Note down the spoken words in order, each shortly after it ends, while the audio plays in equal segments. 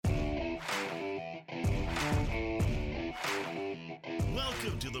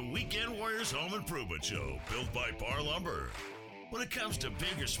Weekend Warriors Home Improvement Show, built by Par Lumber. When it comes to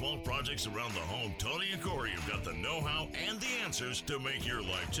big or small projects around the home, Tony and Corey have got the know-how and the answers to make your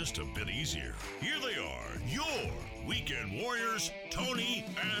life just a bit easier. Here they are, your Weekend Warriors, Tony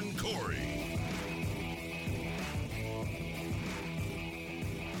and Corey.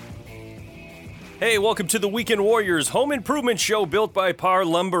 Hey, welcome to the Weekend Warriors Home Improvement Show built by Par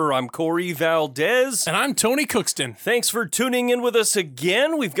Lumber. I'm Corey Valdez. And I'm Tony Cookston. Thanks for tuning in with us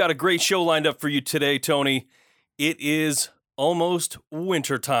again. We've got a great show lined up for you today, Tony. It is almost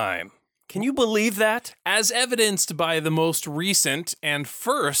wintertime. Can you believe that? As evidenced by the most recent and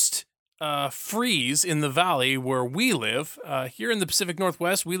first freeze in the valley where we live. Here in the Pacific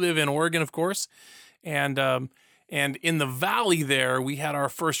Northwest, we live in Oregon, of course, and in the valley there, we had our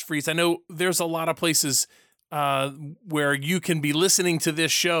first freeze. I know there's a lot of places where you can be listening to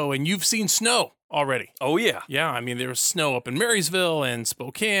this show and you've seen snow already. Oh, yeah. Yeah, I mean, there was snow up in Marysville and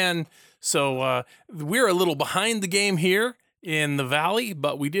Spokane. So we're a little behind the game here in the valley,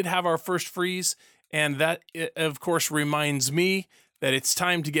 but we did have our first freeze. And that, of course, reminds me that it's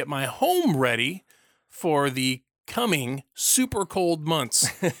time to get my home ready for the coming super cold months.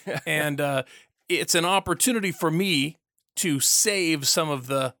 And it's an opportunity for me to save some of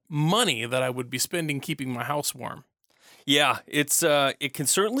the money that I would be spending keeping my house warm. Yeah, it can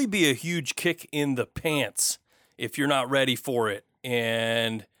certainly be a huge kick in the pants if you're not ready for it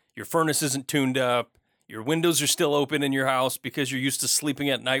and your furnace isn't tuned up, your windows are still open in your house because you're used to sleeping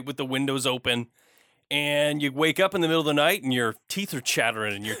at night with the windows open, and you wake up in the middle of the night and your teeth are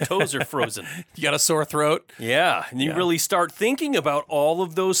chattering and your toes are frozen. You got a sore throat? Yeah, and you really start thinking about all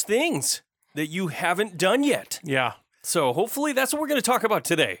of those things that you haven't done yet. Yeah. So hopefully that's what we're going to talk about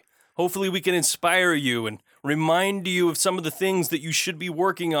today. Hopefully we can inspire you and remind you of some of the things that you should be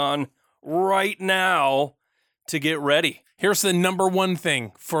working on right now to get ready. Here's the number one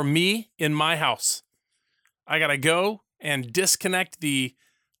thing for me in my house. I got to go and disconnect the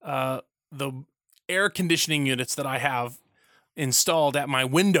air conditioning units that I have installed at my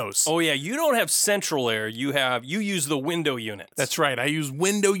windows. Oh yeah, you don't have central air. You use the window units. That's right. I use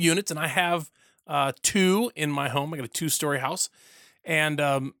window units, and I have two in my home. I got a 2-story house, and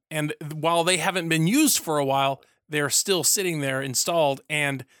while they haven't been used for a while, they're still sitting there installed,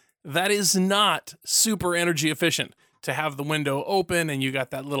 and that is not super energy efficient to have the window open, and you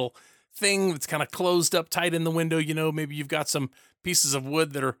got that little thing that's kind of closed up tight in the window. You know, maybe you've got some pieces of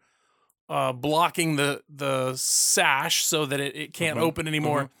wood that are blocking the sash so that it can't open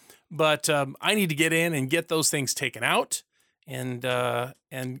anymore. But I need to get in and get those things taken out and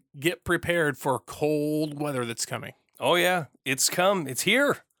get prepared for cold weather that's coming. Oh yeah, it's come. It's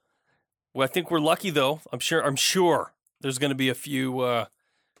here. Well, I think we're lucky though. I'm sure there's going to be a few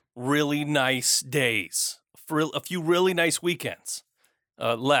really nice days, a few really nice weekends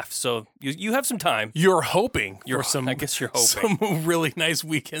left. So you have some time. You're hoping for some. I guess you're hoping some really nice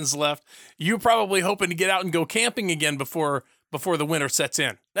weekends left. You're probably hoping to get out and go camping again before the winter sets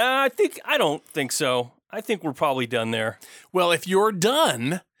in. I don't think so. I think we're probably done there. Well, if you're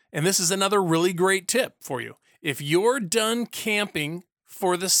done, and this is another really great tip for you, if you're done camping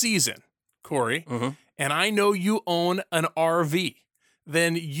for the season, Corey, and I know you own an RV,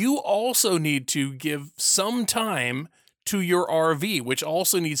 then you also need to give some time to your RV, which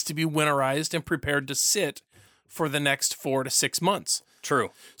also needs to be winterized and prepared to sit for the next 4 to 6 months. True.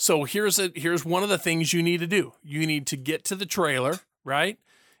 So here's one of the things you need to do. You need to get to the trailer, right?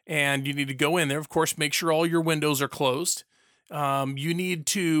 And you need to go in there. Of course, make sure all your windows are closed. You need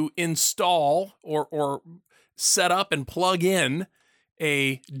to install or set up and plug in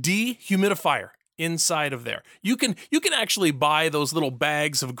a dehumidifier inside of there. You can actually buy those little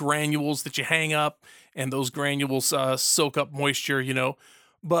bags of granules that you hang up, and those granules soak up moisture, you know.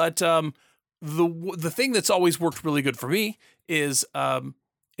 But the thing that's always worked really good for me is a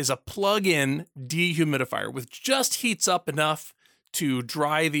plug-in dehumidifier, which just heats up enough to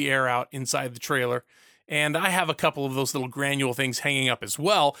dry the air out inside the trailer. And I have a couple of those little granule things hanging up as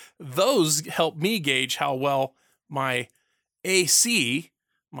well. Those help me gauge how well my AC,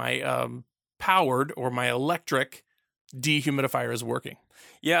 my powered or my electric dehumidifier is working.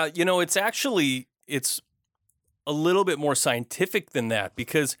 Yeah, you know, it's a little bit more scientific than that,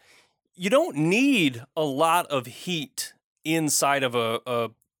 because you don't need a lot of heat inside of a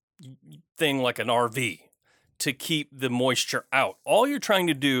thing like an RV to keep the moisture out. All you're trying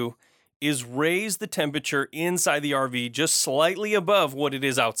to do is raise the temperature inside the RV just slightly above what it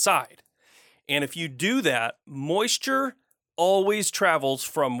is outside. And if you do that, moisture always travels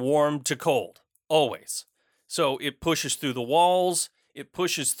from warm to cold, always. So it pushes through the walls, it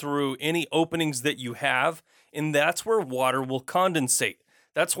pushes through any openings that you have, and that's where water will condensate.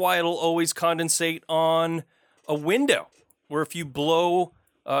 That's why it'll always condensate on a window, where if you blow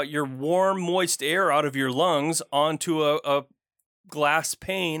your warm, moist air out of your lungs onto a glass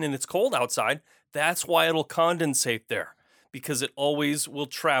pane and it's cold outside, that's why it'll condensate there, because it always will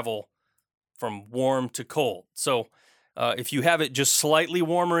travel from warm to cold. So if you have it just slightly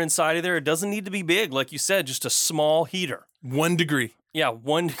warmer inside of there, it doesn't need to be big. Like you said, just a small heater. 1 degree. Yeah,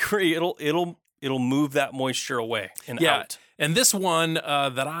 1 degree. It'll move that moisture away and out. And this one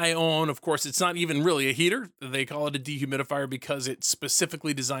that I own, of course, it's not even really a heater. They call it a dehumidifier because it's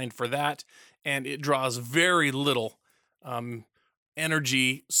specifically designed for that, and it draws very little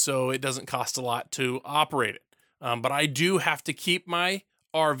energy, so it doesn't cost a lot to operate it. But I do have to keep my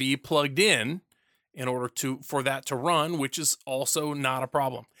RV plugged in order for that to run, which is also not a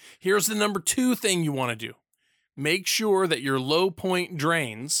problem. Here's the number 2 thing you want to do. Make sure that your low point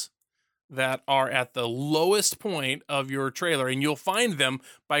drains that are at the lowest point of your trailer, and you'll find them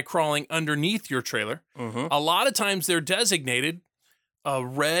by crawling underneath your trailer. Mm-hmm. A lot of times they're designated a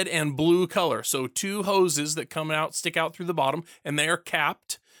red and blue color. So 2 hoses that stick out through the bottom, and they are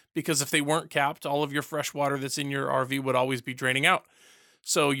capped, because if they weren't capped, all of your fresh water that's in your RV would always be draining out.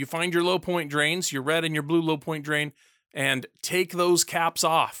 So you find your low point drains, your red and your blue low point drain, and take those caps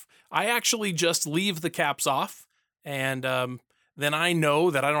off. I actually just leave the caps off, and then I know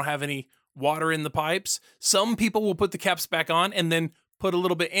that I don't have any water in the pipes. Some people will put the caps back on and then put a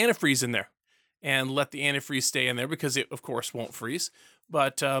little bit antifreeze in there and let the antifreeze stay in there, because it, of course, won't freeze.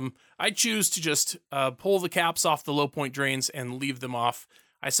 But I choose to just pull the caps off the low point drains and leave them off.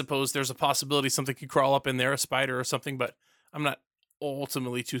 I suppose there's a possibility something could crawl up in there, a spider or something, but I'm not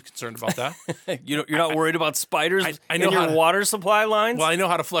ultimately too concerned about that. You're not worried about spiders I know in your water supply lines? Well, I know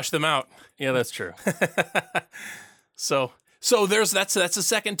how to flush them out. Yeah, that's true. So that's a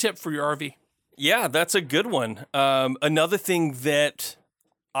second tip for your RV. Yeah, that's a good one. Another thing that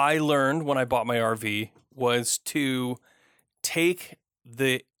I learned when I bought my RV was to take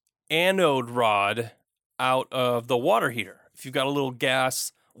the anode rod out of the water heater. If you've got a little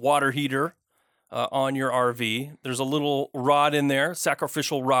gas water heater on your RV, there's a little rod in there,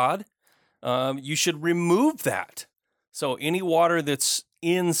 sacrificial rod. You should remove that. So any water that's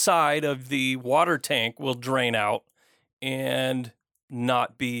inside of the water tank will drain out and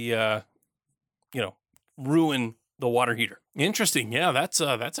not be, ruin the water heater. Interesting. Yeah, that's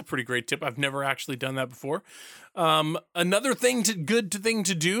a pretty great tip. I've never actually done that before. Another good thing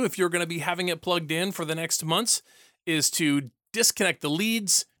to do if you're going to be having it plugged in for the next months is to disconnect the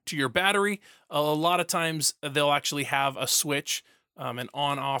leads to your battery. A lot of times they'll actually have a switch, an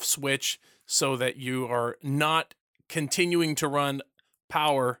on-off switch, so that you are not continuing to run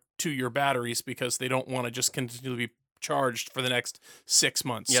power to your batteries, because they don't want to just continually be charged for the next 6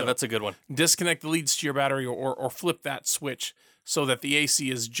 months. Yeah, so that's a good one. disconnect the leads to your battery, or flip that switch so that the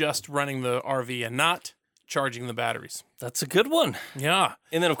AC is just running the RV and not charging the batteries. That's a good one. Yeah.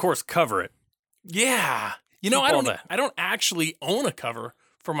 And then, of course, cover it. Yeah. I don't actually own a cover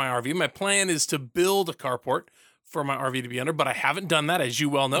for my RV. My plan is to build a carport for my RV to be under, but I haven't done that, as you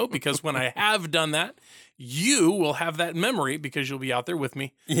well know, because when I have done that, you will have that memory because you'll be out there with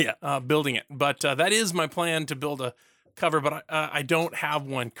me building it. But that is my plan, to build a cover, but I don't have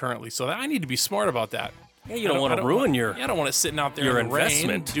one currently, so I need to be smart about that. Yeah, you don't want to ruin your I don't want it sitting out there your in the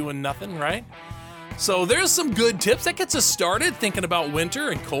investment. rain doing nothing, right? So there's some good tips. That gets us started thinking about winter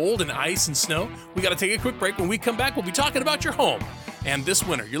and cold and ice and snow. We got to take a quick break. When we come back, we'll be talking about your home and this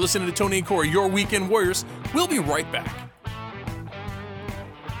winter. You're listening to Tony and Corey, your Weekend Warriors. We'll be right back.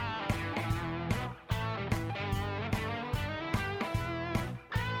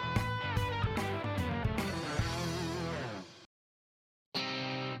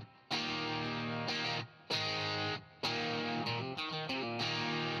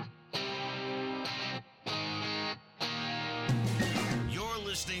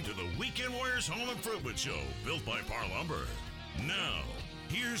 Listening to the Weekend Warriors Home Improvement Show, built by Par Lumber. Now,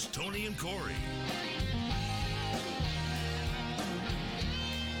 here's Tony and Corey.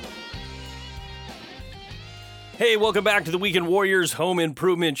 Hey, welcome back to the Weekend Warriors Home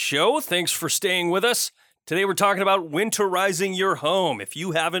Improvement Show. Thanks for staying with us. Today we're talking about winterizing your home. If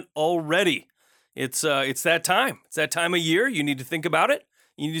you haven't already, it's that time. It's that time of year. You need to think about it.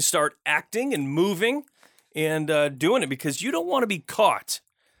 You need to start acting and moving and doing it, because you don't want to be caught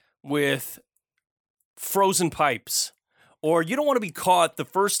with frozen pipes, or you don't want to be caught the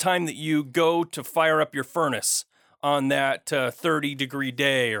first time that you go to fire up your furnace on that 30-degree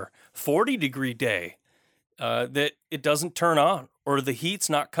day or 40-degree day, that it doesn't turn on, or the heat's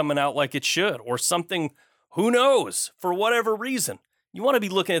not coming out like it should, or something, who knows, for whatever reason. You want to be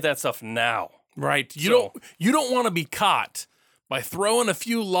looking at that stuff now. Right. You don't want to be caught by throwing a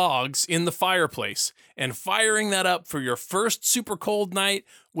few logs in the fireplace and firing that up for your first super cold night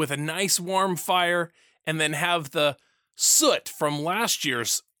with a nice warm fire, and then have the soot from last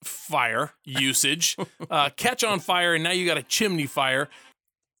year's fire usage catch on fire, and now you got a chimney fire,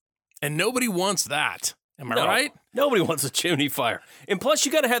 and nobody wants that. Am I right? Nobody wants a chimney fire. And plus,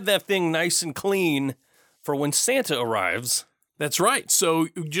 you got to have that thing nice and clean for when Santa arrives. That's right. So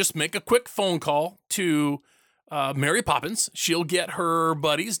you just make a quick phone call to Mary Poppins. She'll get her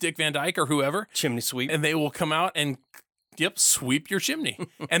buddies, Dick Van Dyke or whoever. Chimney sweep. And they will come out and, sweep your chimney.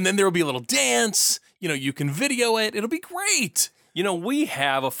 And then there will be a little dance. You can video it. It'll be great. We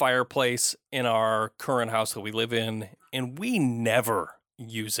have a fireplace in our current house that we live in, and we never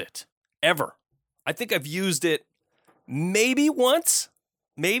use it. Ever. I think I've used it maybe once.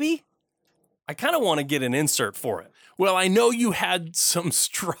 Maybe. I kind of want to get an insert for it. Well, I know you had some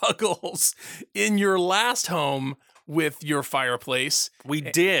struggles in your last home with your fireplace. We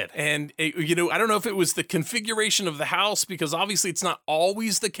did. And, I don't know if it was the configuration of the house, because obviously it's not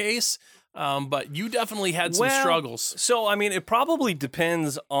always the case, but you definitely had some struggles. So, it probably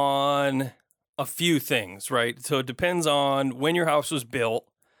depends on a few things, right? So it depends on when your house was built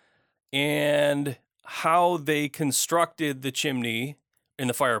and how they constructed the chimney in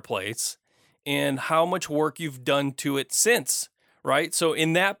the fireplace, and how much work you've done to it since, right? So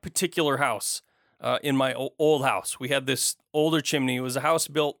in that particular house, in my old house, we had this older chimney. It was a house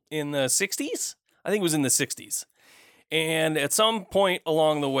built in the 60s. I think it was in the 60s. And at some point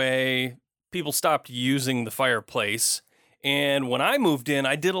along the way, people stopped using the fireplace. And when I moved in,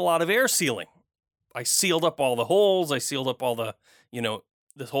 I did a lot of air sealing. I sealed up all the holes. I sealed up all the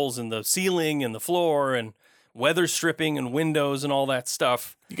holes in the ceiling and the floor, and weather stripping and windows and all that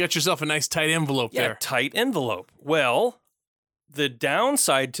stuff. You got yourself a nice tight envelope there. Yeah, tight envelope. Well, the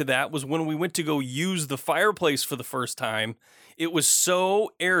downside to that was when we went to go use the fireplace for the first time, it was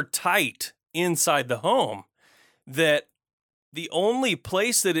so airtight inside the home that the only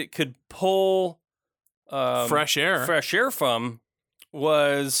place that it could pull fresh air from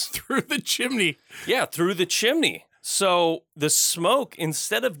was through the chimney. Yeah, through the chimney. So the smoke,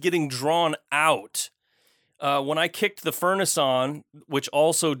 instead of getting drawn out, when I kicked the furnace on, which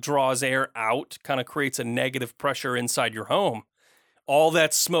also draws air out, kind of creates a negative pressure inside your home, all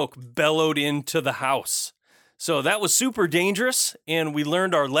that smoke bellowed into the house. So that was super dangerous, and we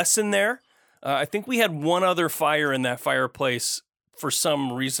learned our lesson there. I think we had one other fire in that fireplace for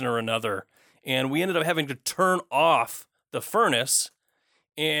some reason or another, and we ended up having to turn off the furnace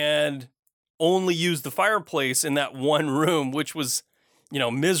and only use the fireplace in that one room, which was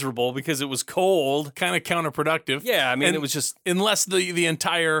miserable because it was cold. Kind of counterproductive. Yeah, it was just... Unless the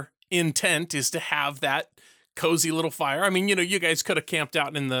entire intent is to have that cozy little fire. You guys could have camped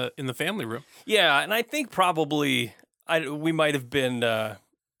out in the family room. Yeah, and I think probably we might have been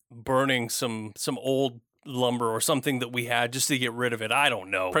burning some old lumber or something that we had just to get rid of it. I don't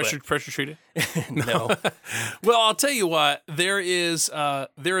know. Pressure treated? No. Well, I'll tell you what. There is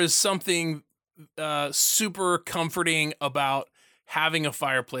something super comforting about having a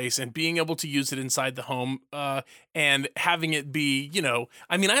fireplace and being able to use it inside the home, and having it be,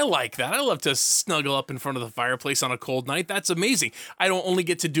 I like that. I love to snuggle up in front of the fireplace on a cold night. That's amazing. I don't only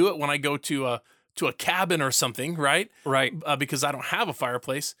get to do it when I go to a cabin or something, right? Right. Because I don't have a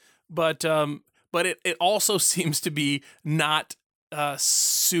fireplace, but it also seems to be not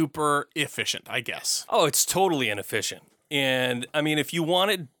super efficient, I guess. Oh, it's totally inefficient. And if you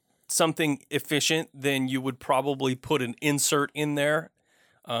wanted something efficient, then you would probably put an insert in there,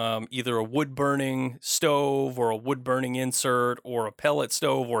 either a wood burning stove or a wood burning insert or a pellet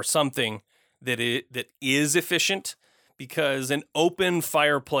stove or something that is efficient, because an open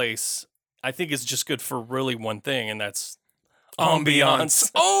fireplace, I think, is just good for really one thing, and that's ambiance.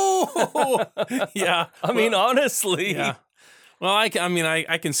 Oh, yeah. Honestly. Yeah. Well, I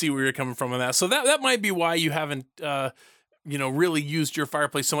can see where you're coming from on that. So that might be why you haven't really used your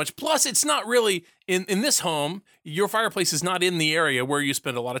fireplace so much. Plus, it's not really in this home. Your fireplace is not in the area where you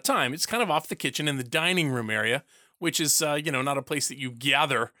spend a lot of time. It's kind of off the kitchen in the dining room area, which is not a place that you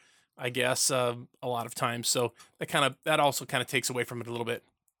gather, I guess, a lot of times. So that also kind of takes away from it a little bit.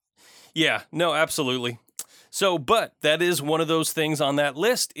 Yeah. No, absolutely. So, but that is one of those things on that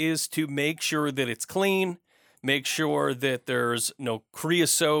list, is to make sure that it's clean. Make sure that there's no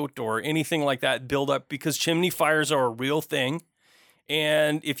creosote or anything like that buildup, because chimney fires are a real thing.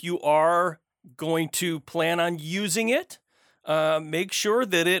 And if you are going to plan on using it, make sure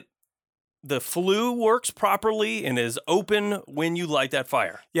that the flue works properly and is open when you light that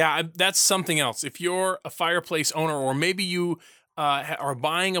fire. Yeah, that's something else. If you're a fireplace owner, or maybe you are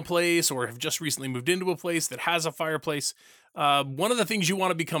buying a place or have just recently moved into a place that has a fireplace, one of the things you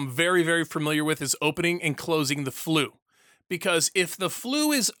want to become very, very familiar with is opening and closing the flue. Because if the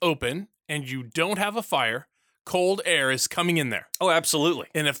flue is open and you don't have a fire, cold air is coming in there. Oh, absolutely.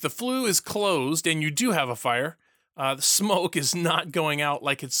 And if the flue is closed and you do have a fire, the smoke is not going out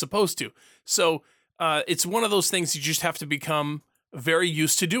like it's supposed to. So it's one of those things you just have to become very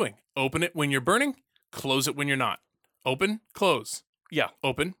used to doing. Open it when you're burning, close it when you're not. Open, close. Yeah.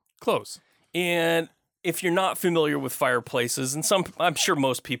 Open, close. And if you're not familiar with fireplaces, and I'm sure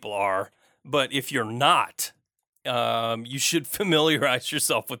most people are, but if you're not, you should familiarize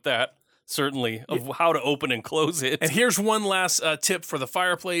yourself with that, certainly, of how to open and close it. And here's one last tip for the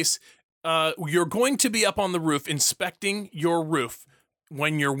fireplace. You're going to be up on the roof inspecting your roof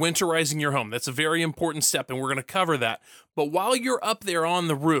when you're winterizing your home. That's a very important step, and we're going to cover that. But while you're up there on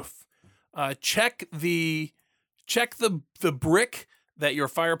the roof, check the brick that your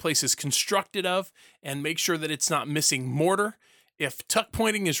fireplace is constructed of and make sure that it's not missing mortar. If tuck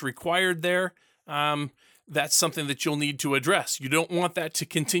pointing is required there, that's something that you'll need to address. You don't want that to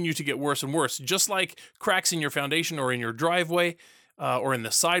continue to get worse and worse. Just like cracks in your foundation or in your driveway or in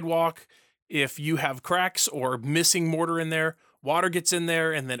the sidewalk, if you have cracks or missing mortar in there, water gets in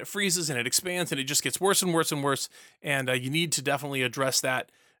there and then it freezes and it expands and it just gets worse and worse and worse. And you need to definitely address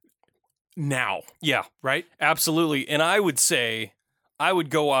that now. Yeah, right? Absolutely. And I would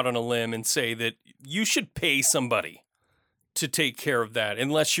go out on a limb and say that you should pay somebody to take care of that,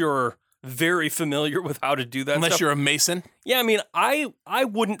 unless you're very familiar with how to do that. Unless stuff. you're a mason. Yeah, I mean, I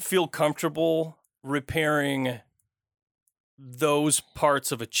wouldn't feel comfortable repairing those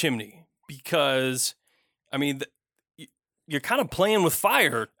parts of a chimney because, I mean, you're kind of playing with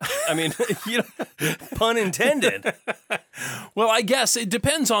fire. I mean, pun intended. Well, I guess it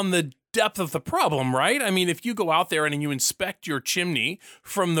depends on the depth of the problem, right? I mean, if you go out there and you inspect your chimney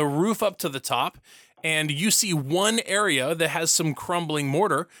from the roof up to the top and you see one area that has some crumbling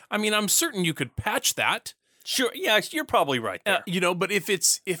mortar, I mean, I'm certain you could patch that. Sure. Yeah, you're probably right there. But if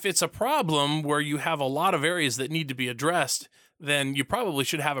it's a problem where you have a lot of areas that need to be addressed, then you probably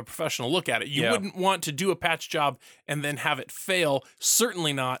should have a professional look at it. You wouldn't want to do a patch job and then have it fail,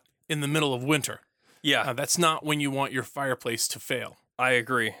 certainly not in the middle of winter. Yeah. That's not when you want your fireplace to fail. I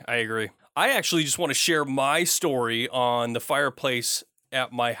agree. I actually just want to share my story on the fireplace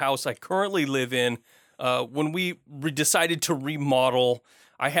at my house I currently live in. When we decided to remodel,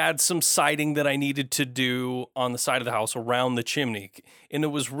 I had some siding that I needed to do on the side of the house around the chimney. And it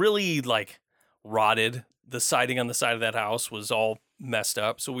was really rotted. The siding on the side of that house was all messed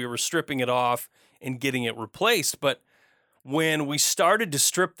up. So we were stripping it off and getting it replaced. But when we started to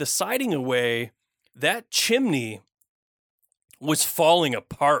strip the siding away, that chimney was falling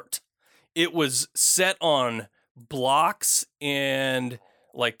apart. It was set on blocks and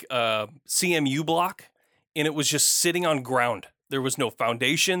CMU block, and it was just sitting on ground. There was no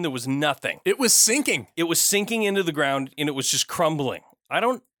foundation. There was nothing. It was sinking. It was sinking into the ground, and it was just crumbling. I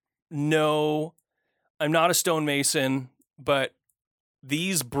don't know. I'm not a stonemason, but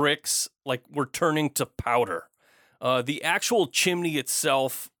these bricks were turning to powder. The actual chimney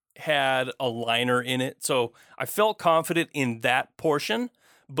itself had a liner in it, so I felt confident in that portion,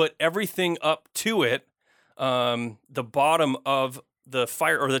 but everything up to it, the bottom of the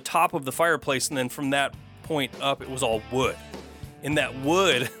fire or the top of the fireplace, and then from that point up, it was all wood. And that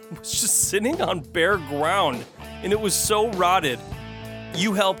wood was just sitting on bare ground, and it was so rotted.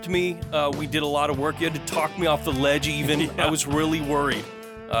 You helped me. We did a lot of work. You had to talk me off the ledge even. Yeah. I was really worried,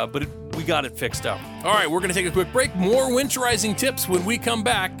 but we got it fixed up. All right, we're going to take a quick break. More winterizing tips when we come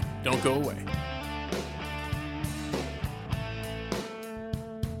back. Don't go away.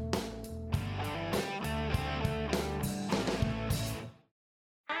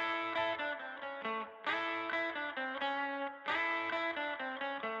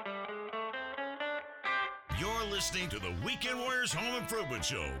 You're listening to the Weekend Warriors Home Improvement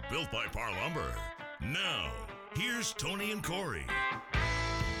Show, built by Par Lumber. Now, here's Tony and Corey.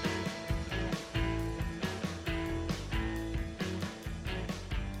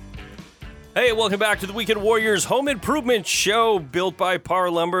 Hey, welcome back to the Weekend Warriors Home Improvement Show, built by Par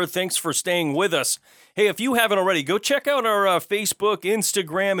Lumber. Thanks for staying with us. Hey, if you haven't already, go check out our Facebook,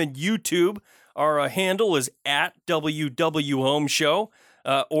 Instagram, and YouTube. Our handle is at WW Home Show.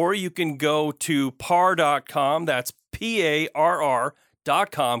 Or you can go to par.com. That's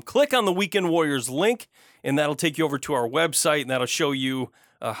PARR.com. Click on the Weekend Warriors link, and that'll take you over to our website, and that'll show you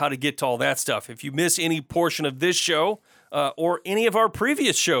how to get to all that stuff. If you miss any portion of this show or any of our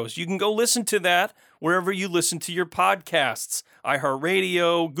previous shows, you can go listen to that wherever you listen to your podcasts.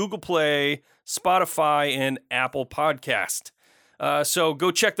 iHeartRadio, Google Play, Spotify, and Apple Podcast. So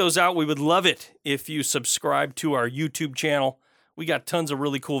go check those out. We would love it if you subscribe to our YouTube channel. We got tons of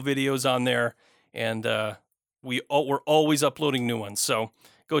really cool videos on there, and we're always uploading new ones. So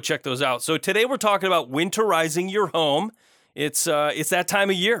go check those out. So today we're talking about winterizing your home. It's that time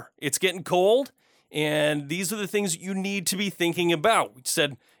of year. It's getting cold, and these are the things you need to be thinking about. We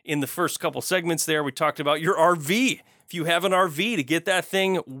said in the first couple segments there, we talked about your RV. If you have an RV, to get that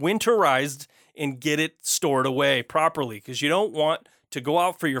thing winterized and get it stored away properly, because you don't want to go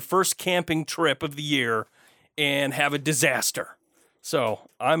out for your first camping trip of the year and have a disaster. So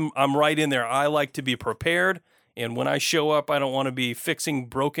I'm right in there. I like to be prepared, and when I show up, I don't want to be fixing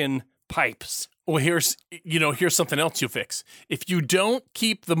broken pipes. Well, here's something else you'll fix. If you don't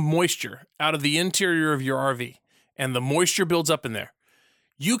keep the moisture out of the interior of your RV and the moisture builds up in there,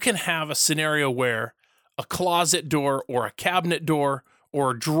 you can have a scenario where a closet door or a cabinet door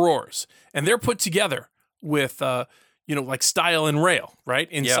or drawers, and they're put together with, like stile and rail,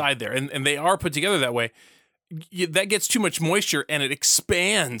 right, inside there. And they are put together that way. That gets too much moisture and it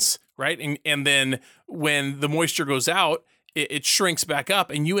expands, right? And then when the moisture goes out, it shrinks back up,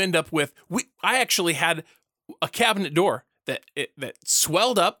 and you end up with. I actually had a cabinet door that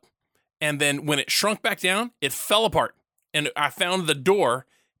swelled up, and then when it shrunk back down, it fell apart, and I found the door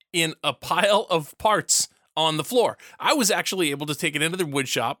in a pile of parts on the floor. I was actually able to take it into the wood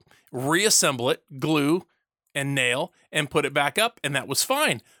shop, reassemble it, glue and nail, and put it back up, and that was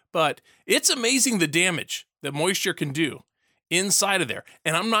fine. But it's amazing the damage that moisture can do inside of there.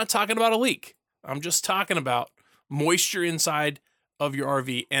 And I'm not talking about a leak. I'm just talking about moisture inside of your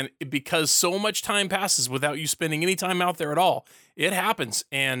RV. And because so much time passes without you spending any time out there at all, it happens.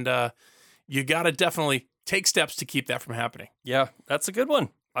 And you got to definitely take steps to keep that from happening. Yeah, that's a good one.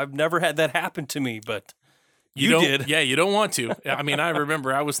 I've never had that happen to me, but you did. Yeah, you don't want to. I mean, I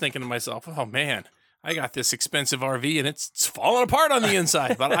remember I was thinking to myself, oh, man, I got this expensive RV and it's falling apart on the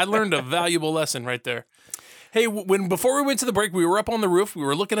inside. But I learned a valuable lesson right there. Hey, before we went to the break, we were up on the roof. We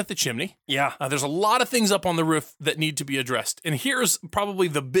were looking at the chimney. Yeah. There's a lot of things up on the roof that need to be addressed. And here's probably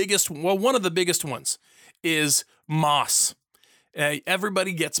one of the biggest ones is moss.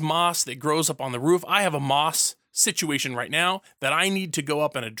 Everybody gets moss that grows up on the roof. I have a moss situation right now that I need to go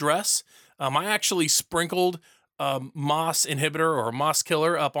up and address. I actually sprinkled moss inhibitor or moss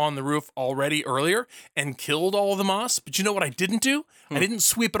killer up on the roof already earlier and killed all of the moss. But you know what I didn't do? I didn't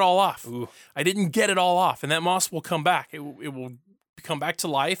sweep it all off. Ooh. I didn't get it all off, and that moss will come back. It will come back to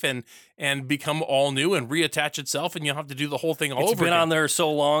life and become all new and reattach itself, and you'll have to do the whole thing all over again. It's been on there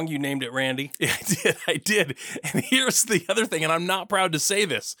so long, you named it Randy. Yeah, I did. And here's the other thing, and I'm not proud to say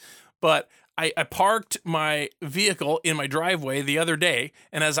this, but I parked my vehicle in my driveway the other day,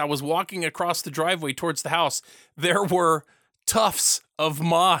 and as I was walking across the driveway towards the house, there were tufts of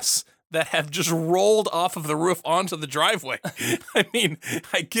moss that have just rolled off of the roof onto the driveway. I mean,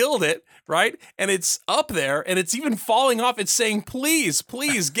 I killed it, right? And it's up there, and it's even falling off. It's saying, please,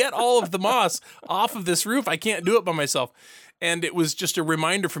 please get all of the moss off of this roof. I can't do it by myself. And it was just a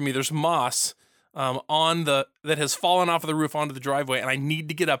reminder for me, there's moss that has fallen off of the roof onto the driveway, and I need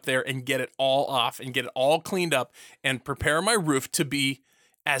to get up there and get it all off and get it all cleaned up and prepare my roof to be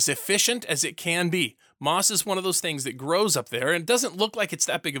as efficient as it can be. Moss is one of those things that grows up there, and it doesn't look like it's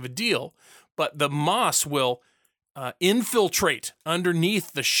that big of a deal, but the moss will infiltrate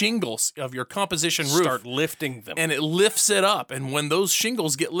underneath the shingles of your composition roof. Start lifting them. And it lifts it up, and when those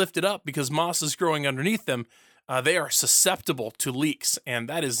shingles get lifted up because moss is growing underneath them, they are susceptible to leaks, and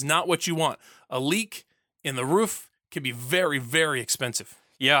that is not what you want. A leak in the roof can be very, very expensive.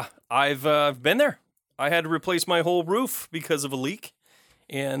 Yeah, I've been there. I had to replace my whole roof because of a leak,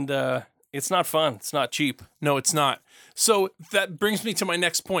 and it's not fun. It's not cheap. No, it's not. So that brings me to my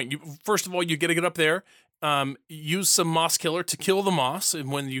next point. First of all, you got to get up there, use some moss killer to kill the moss, and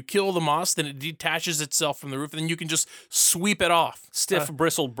when you kill the moss, then it detaches itself from the roof, and then you can just sweep it off. Stiff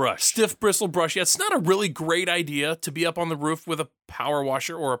bristled brush. Stiff bristled brush. Yeah, it's not a really great idea to be up on the roof with a power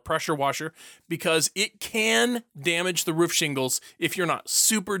washer or a pressure washer because it can damage the roof shingles if you're not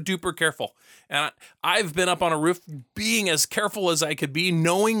super duper careful. And I've been up on a roof being as careful as I could be,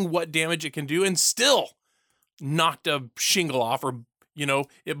 knowing what damage it can do, and still knocked a shingle off, or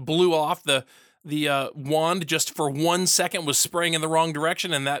it blew off. The wand just for 1 second was spraying in the wrong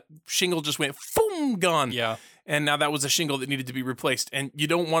direction, and that shingle just went boom, gone. Yeah. And now that was a shingle that needed to be replaced. And you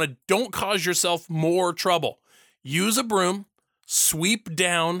don't cause yourself more trouble. Use a broom, sweep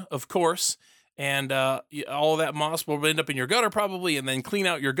down, of course, and all of that moss will end up in your gutter probably, and then clean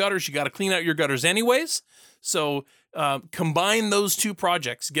out your gutters. You got to clean out your gutters anyways. So combine those two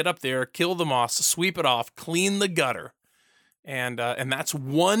projects. Get up there, kill the moss, sweep it off, clean the gutter. And that's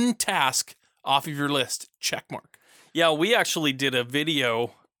one task off of your list. Check mark. Yeah, we actually did a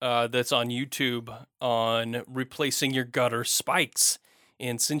video that's on YouTube on replacing your gutter spikes.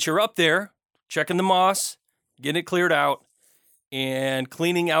 And since you're up there checking the moss, getting it cleared out, and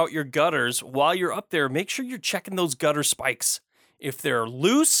cleaning out your gutters, while you're up there, make sure you're checking those gutter spikes. If they're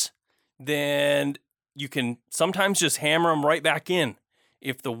loose, then you can sometimes just hammer them right back in.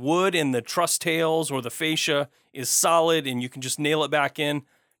 If the wood in the truss tails or the fascia is solid and you can just nail it back in,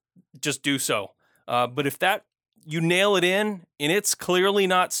 just do so. But if you nail it in and it's clearly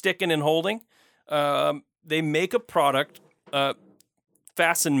not sticking and holding, they make a product.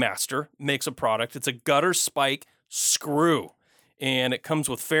 Fasten Master makes a product. It's a gutter spike screw, and it comes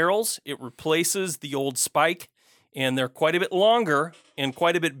with ferrules. It replaces the old spike, and they're quite a bit longer and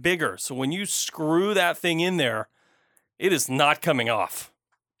quite a bit bigger. So when you screw that thing in there, it is not coming off.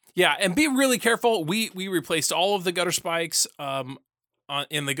 Yeah, and be really careful. We replaced all of the gutter spikes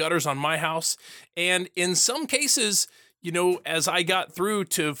in the gutters on my house, and in some cases, as I got through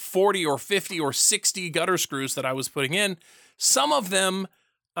to 40 or 50 or 60 gutter screws that I was putting in, some of them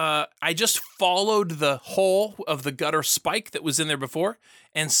I just followed the hole of the gutter spike that was in there before,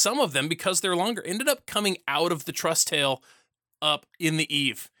 and some of them, because they're longer, ended up coming out of the truss tail up in the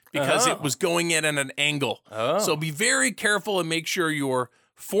eave because it was going in at an angle. So be very careful and make sure you're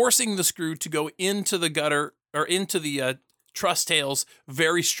forcing the screw to go into the gutter or into the truss tails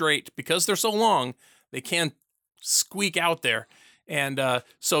very straight. Because they're so long, they can squeak out there. And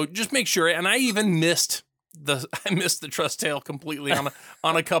so just make sure. And I even missed the truss tail completely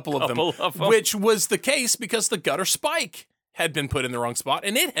on a couple of them, which was the case because the gutter spike had been put in the wrong spot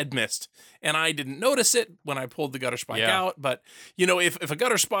and it had missed. And I didn't notice it when I pulled the gutter spike out. But, if a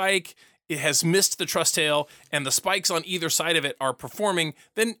gutter spike, it has missed the truss tail and the spikes on either side of it are performing,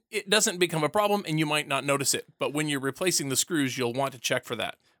 then it doesn't become a problem and you might not notice it. But when you're replacing the screws, you'll want to check for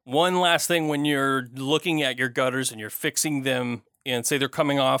that. One last thing, when you're looking at your gutters and you're fixing them and say they're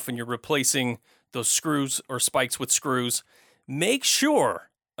coming off and you're replacing those screws or spikes with screws, make sure,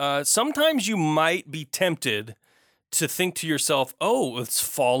 sometimes you might be tempted to think to yourself, oh, it's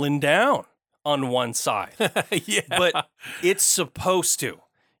fallen down on one side. But it's supposed to.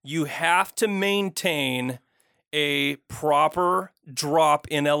 You have to maintain a proper drop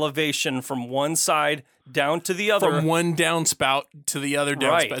in elevation from one side down to the other. From one downspout to the other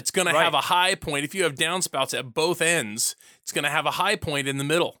downspout. It's going to have a high point. If you have downspouts at both ends, it's going to have a high point in the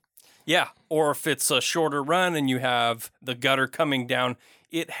middle. Yeah, or if it's a shorter run and you have the gutter coming down,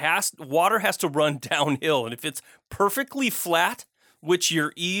 water has to run downhill. And if it's perfectly flat, which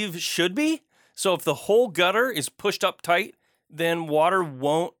your eave should be, so if the whole gutter is pushed up tight, then water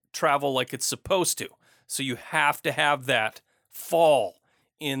won't travel like it's supposed to. So you have to have that fall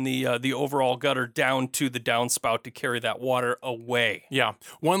in the overall gutter down to the downspout to carry that water away. Yeah.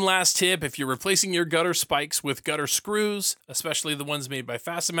 One last tip, if you're replacing your gutter spikes with gutter screws, especially the ones made by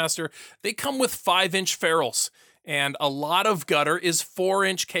Fasten Master, they come with 5-inch ferrules. And a lot of gutter is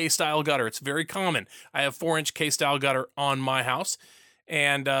 4-inch K-style gutter. It's very common. I have 4-inch K-style gutter on my house.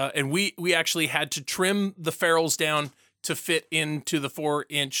 And we actually had to trim the ferrules down to fit into the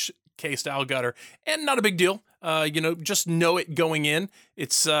 4-inch K-style gutter. And not a big deal. Just know it going in.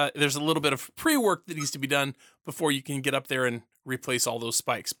 It's there's a little bit of pre-work that needs to be done before you can get up there and replace all those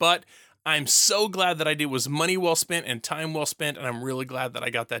spikes. But I'm so glad that I did. It was money well spent and time well spent, and I'm really glad that I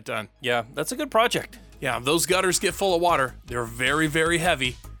got that done. Yeah, that's a good project. Yeah, those gutters get full of water. They're very, very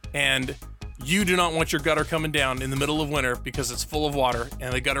heavy, and you do not want your gutter coming down in the middle of winter because it's full of water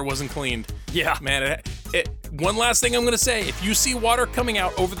and the gutter wasn't cleaned. Yeah. Man, one last thing I'm going to say. If you see water coming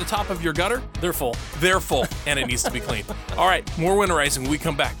out over the top of your gutter, they're full. They're full, and it needs to be cleaned. All right, more winterizing when we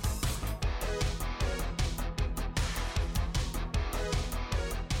come back.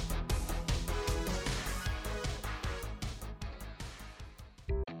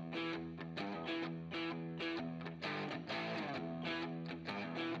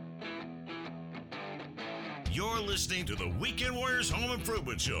 You're listening to the Weekend Warriors Home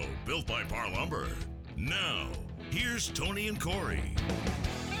Improvement Show, built by Par Lumber. Now, here's Tony and Corey.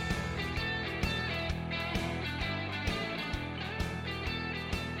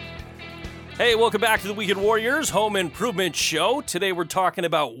 Hey, welcome back to the Weekend Warriors Home Improvement Show. Today we're talking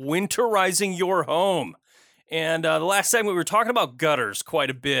about winterizing your home. And the last segment we were talking about gutters quite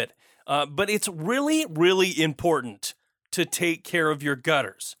a bit. But it's really, really important to take care of your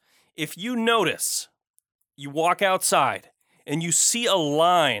gutters. If you notice, you walk outside and you see a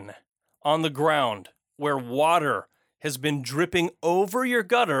line on the ground where water has been dripping over your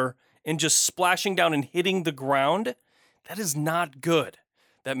gutter and just splashing down and hitting the ground, that is not good.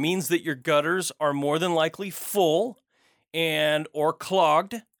 That means that your gutters are more than likely full or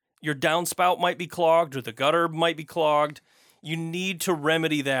clogged. your downspout might be clogged or the gutter might be clogged. You need to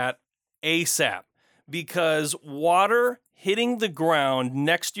remedy that ASAP because water hitting the ground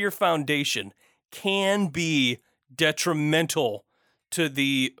next to your foundation can be detrimental to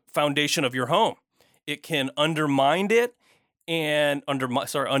the foundation of your home. It can undermine it and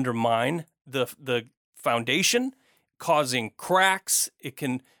undermine the foundation, causing cracks. It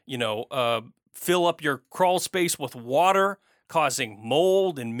can, fill up your crawl space with water, causing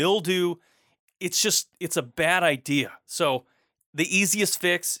mold and mildew. It's a bad idea. So the easiest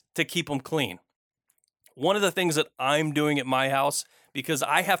fix to keep them clean. One of the things that I'm doing at my house, because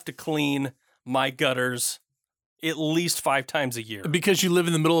I have to clean my gutters at least 5 times a year. Because you live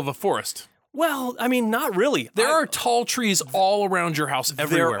in the middle of a forest. Well, I mean, not really. There are tall trees all around your house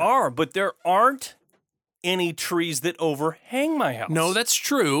everywhere. There are, but there aren't any trees that overhang my house. No, that's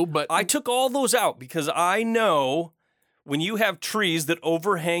true, but I took all those out because I know when you have trees that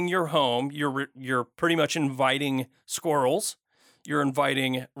overhang your home, you're pretty much inviting squirrels, you're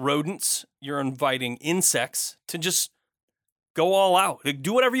inviting rodents, you're inviting insects to just go all out.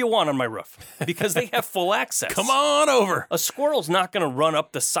 Do whatever you want on my roof because they have full access. Come on over. A squirrel's not going to run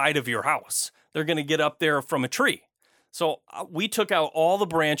up the side of your house. They're going to get up there from a tree. So we took out all the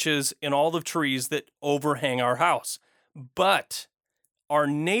branches and all the trees that overhang our house. But our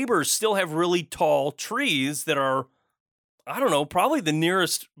neighbors still have really tall trees that are, I don't know, probably the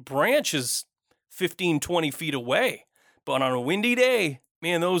nearest branch is 15, 20 feet away. But on a windy day,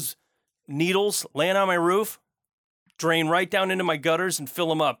 man, those needles laying on my roof drain right down into my gutters and fill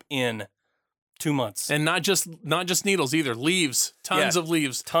them up in 2 months. And not just needles either, leaves, tons of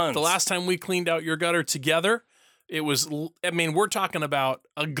leaves. Tons. The last time we cleaned out your gutter together, it was, we're talking about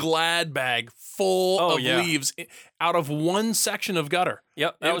a Glad bag full of leaves out of one section of gutter.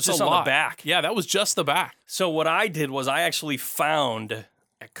 Yep, that was just on the back. Yeah, that was just the back. So what I did was I actually found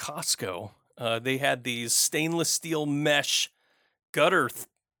at Costco, they had these stainless steel mesh gutter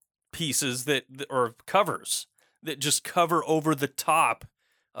pieces or covers that just cover over the top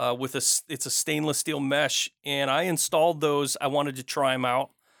it's a stainless steel mesh, and I installed those. I wanted to try them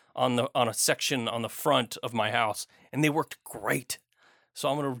out on a section on the front of my house, and they worked great. So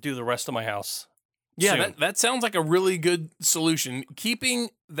I'm going to do the rest of my house. Yeah, that sounds like a really good solution. Keeping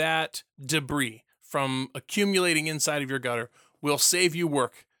that debris from accumulating inside of your gutter will save you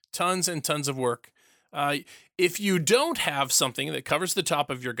work, tons and tons of work. If you don't have something that covers the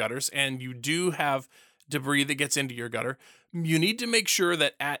top of your gutters and you do have debris that gets into your gutter, you need to make sure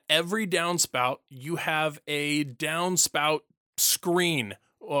that at every downspout you have a downspout screen,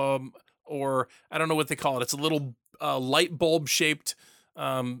 or I don't know what they call it. It's a little light bulb shaped,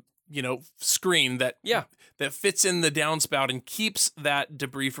 screen that fits in the downspout and keeps that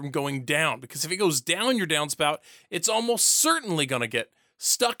debris from going down. Because if it goes down your downspout, it's almost certainly going to get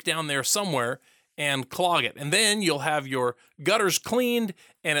stuck down there somewhere and clog it. And then you'll have your gutters cleaned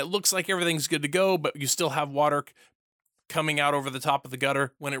and it looks like everything's good to go, but you still have water coming out over the top of the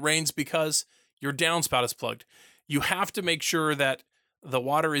gutter when it rains because your downspout is plugged. You have to make sure that the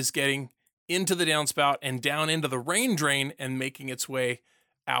water is getting into the downspout and down into the rain drain and making its way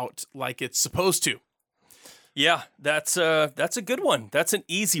out like it's supposed to. Yeah, that's a good one. That's an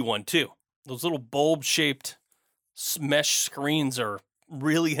easy one too. Those little bulb-shaped mesh screens are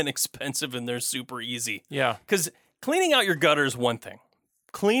really inexpensive and they're super easy. Yeah. Because cleaning out your gutter is one thing.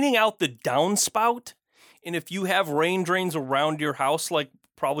 Cleaning out the downspout, and if you have rain drains around your house like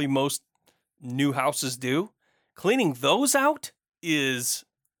probably most new houses do, cleaning those out is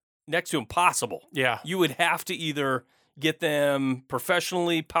next to impossible. Yeah. You would have to either get them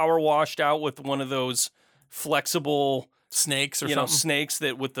professionally power washed out with one of those flexible snakes or something. Snakes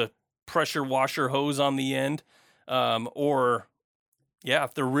that with the pressure washer hose on the end, or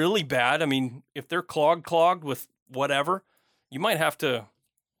if they're really bad, I mean, if they're clogged with whatever, you might have to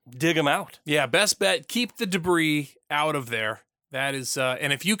dig them out. Yeah, best bet, keep the debris out of there. That is,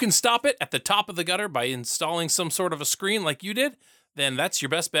 and if you can stop it at the top of the gutter by installing some sort of a screen like you did, then that's your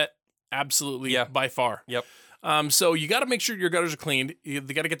best bet. Absolutely, by far. Yep. So you got to make sure your gutters are cleaned. You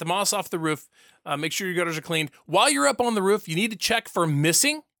got to get the moss off the roof. Make sure your gutters are cleaned. While you're up on the roof, you need to check for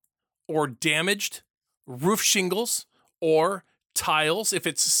missing or damaged roof shingles or tiles. If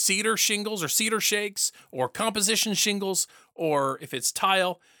it's cedar shingles or cedar shakes or composition shingles, or if it's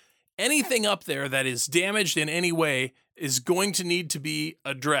tile, anything up there that is damaged in any way is going to need to be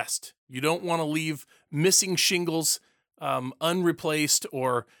addressed. You don't want to leave missing shingles unreplaced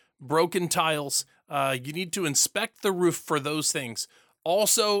or broken tiles. You need to inspect the roof for those things.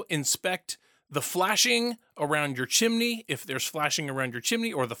 Also, inspect the flashing around your chimney, if there's flashing around your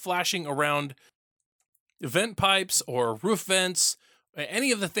chimney, or the flashing around vent pipes or roof vents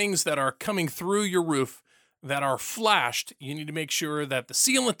any of the things that are coming through your roof that are flashed, you need to make sure that the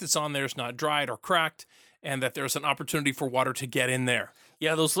sealant that's on there is not dried or cracked, and that there's an opportunity for water to get in there.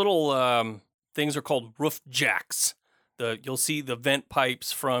 Yeah, those little things are called roof jacks. You'll see the vent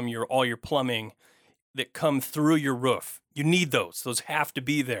pipes from all your plumbing that come through your roof. You need those. Those have to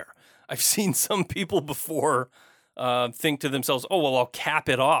be there. I've seen some people before think to themselves, "Oh well, I'll cap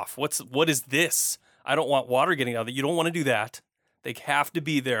it off. What is this? I don't want water getting out of it." You don't want to do that. They have to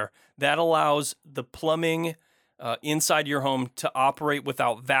be there. That allows the plumbing inside your home to operate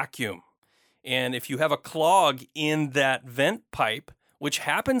without vacuum. And if you have a clog in that vent pipe, which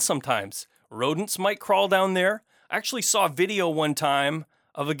happens sometimes, rodents might crawl down there. I actually saw a video one time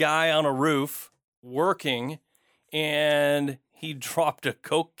of a guy on a roof working, and he dropped a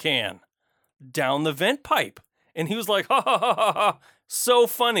Coke can down the vent pipe. And he was like, ha, ha, ha, ha, ha. So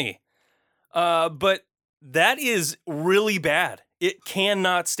funny. But that is really bad. It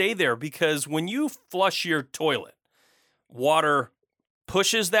cannot stay there because when you flush your toilet, water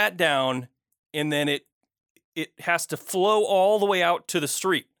pushes that down, and then it has to flow all the way out to the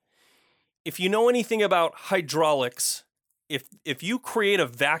street. If you know anything about hydraulics, if you create a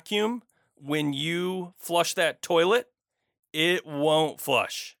vacuum when you flush that toilet, it won't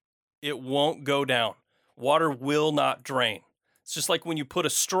flush. It won't go down. Water will not drain. It's just like when you put a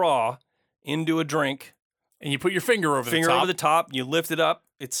straw into a drink and you put your finger over the top, you lift it up,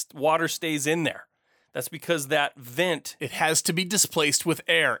 water stays in there. That's because that vent, it has to be displaced with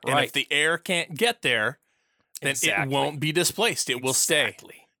air. Right. And if the air can't get there, then it won't be displaced. It will stay.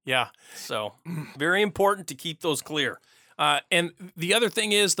 Yeah. So very important to keep those clear. And the other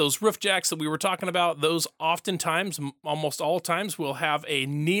thing is those roof jacks that we were talking about, those oftentimes, almost all times, will have a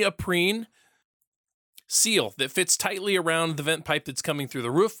neoprene seal that fits tightly around the vent pipe that's coming through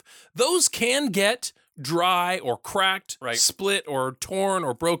the roof. Those can get dry or cracked, split or torn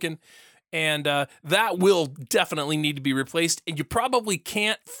or broken. And that will definitely need to be replaced. And you probably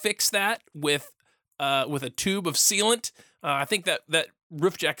can't fix that with a tube of sealant. I think that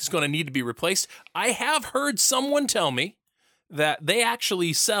roof jack is going to need to be replaced. I have heard someone tell me that they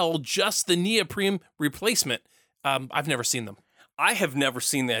actually sell just the neoprene replacement. I've never seen them. I have never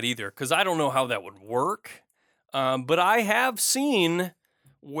seen that either because I don't know how that would work. But I have seen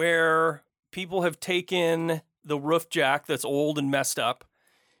where people have taken the roof jack that's old and messed up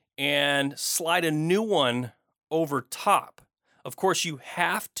and slide a new one over top. Of course, you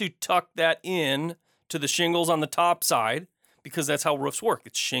have to tuck that in to the shingles on the top side because that's how roofs work.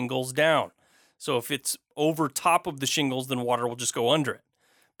 It's shingles down. So if it's over top of the shingles, then water will just go under it.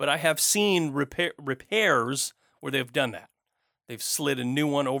 But I have seen repairs where they've done that. They've slid a new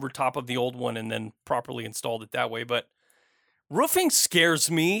one over top of the old one and then properly installed it that way. But roofing scares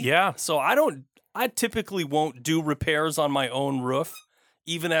me. Yeah. So I typically won't do repairs on my own roof.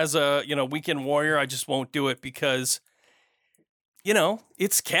 Even as a, weekend warrior, I just won't do it because,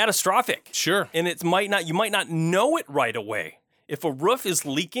 it's catastrophic. Sure. And you might not know it right away. If a roof is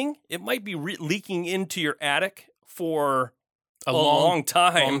leaking, it might be leaking into your attic for a long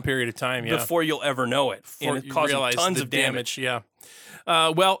period of time, before you'll ever know it. And it causes tons of damage. Yeah.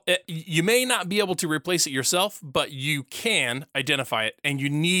 You may not be able to replace it yourself, but you can identify it, and you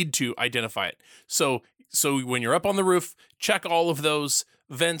need to identify it. So when you're up on the roof, check all of those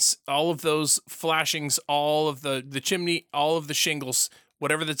vents, all of those flashings, all of the chimney, all of the shingles,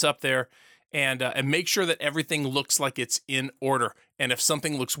 whatever that's up there, and make sure that everything looks like it's in order. And if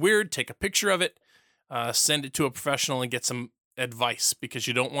something looks weird, take a picture of it, send it to a professional, and get some advice because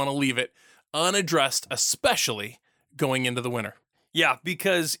you don't want to leave it unaddressed, especially going into the winter. Yeah,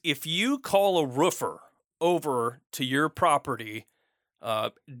 because if you call a roofer over to your property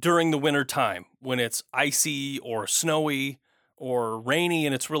during the winter time when it's icy or snowy or rainy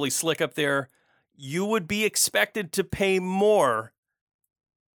and it's really slick up there, you would be expected to pay more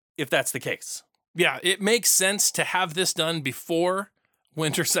if that's the case. Yeah, it makes sense to have this done before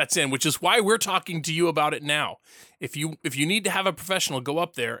winter sets in, which is why we're talking to you about it now. If you need to have a professional go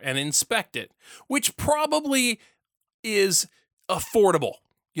up there and inspect it, which probably is affordable.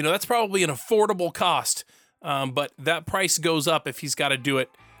 That's probably an affordable cost, but that price goes up if he's got to do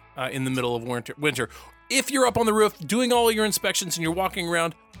it in the middle of winter. If you're up on the roof doing all your inspections and you're walking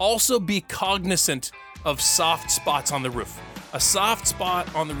around, also be cognizant of soft spots on the roof. A soft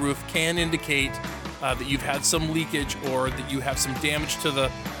spot on the roof can indicate that you've had some leakage or that you have some damage to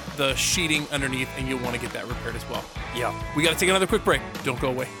the sheeting underneath, and you'll want to get that repaired as well. Yeah. We got to take another quick break. Don't go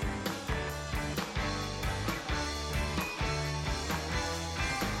away.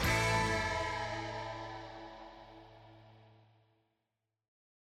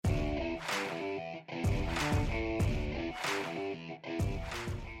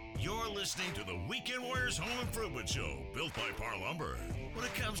 Weekend Warriors Home Improvement Show, built by Par Lumber. When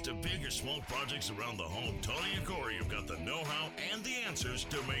it comes to big or small projects around the home, Tony and Corey have got the know-how and the answers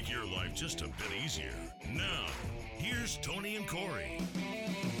to make your life just a bit easier. Now, here's Tony and Corey.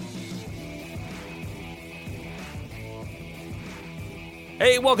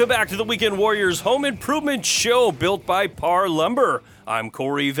 Hey, welcome back to the Weekend Warriors Home Improvement Show, built by Par Lumber. I'm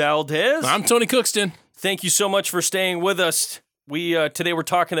Corey Valdez. I'm Tony Cookston. Thank you so much for staying with us. Today we're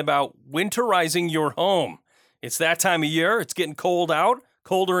talking about winterizing your home. It's that time of year. It's getting cold out,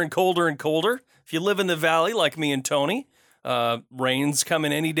 colder and colder and colder. If you live in the valley like me and Tony, rain's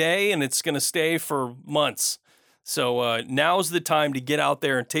coming any day, and it's going to stay for months. So now's the time to get out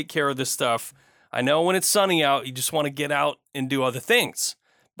there and take care of this stuff. I know when it's sunny out, you just want to get out and do other things.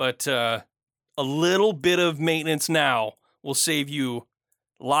 But a little bit of maintenance now will save you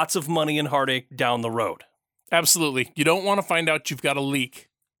lots of money and heartache down the road. Absolutely. You don't want to find out you've got a leak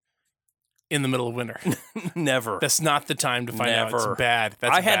in the middle of winter. Never. That's not the time to find out. It's bad.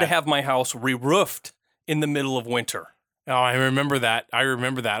 I had to have my house re-roofed in the middle of winter. Oh, I remember that.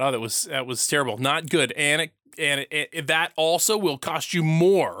 Oh, that was terrible. Not good. And that also will cost you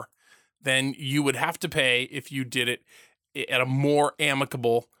more than you would have to pay if you did it at a more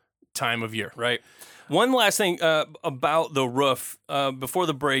amicable time of year. Right. One last thing about the roof. Before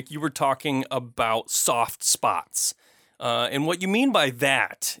the break, you were talking about soft spots. And what you mean by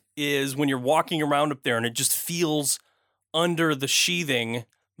that is when you're walking around up there and it just feels under the sheathing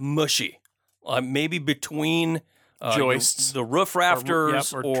mushy. Maybe between joists, the roof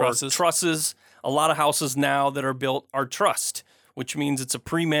rafters or trusses. A lot of houses now that are built are trussed, which means it's a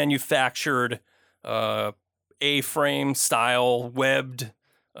pre-manufactured A-frame style webbed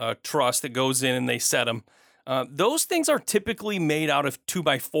truss that goes in and they set them. Those things are typically made out of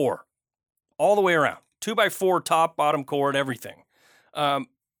 2x4 all the way around. 2x4 top, bottom cord, everything.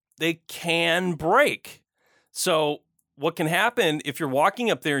 They can break. So what can happen if you're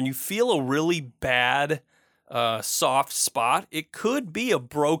walking up there and you feel a really bad soft spot, it could be a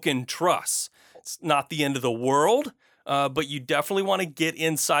broken truss. It's not the end of the world, but you definitely want to get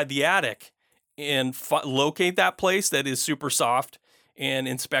inside the attic and locate that place that is super soft and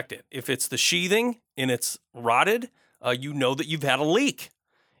inspect it. If it's the sheathing and it's rotted, you know that you've had a leak.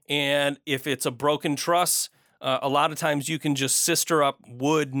 And if it's a broken truss, a lot of times you can just sister up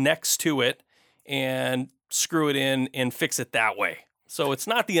wood next to it and screw it in and fix it that way. So it's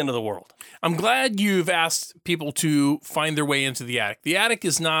not the end of the world. I'm glad you've asked people to find their way into the attic. The attic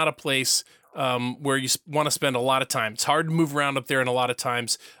is not a place where you want to spend a lot of time. It's hard to move around up there, and a lot of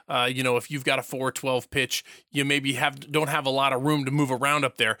times, if you've got a 412 pitch, you maybe don't have a lot of room to move around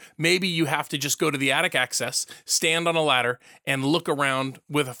up there. Maybe you have to just go to the attic access, stand on a ladder, and look around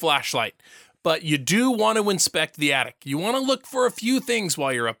with a flashlight. But you do want to inspect the attic. You want to look for a few things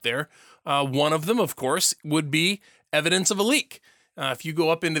while you're up there. One of them, of course, would be evidence of a leak. If you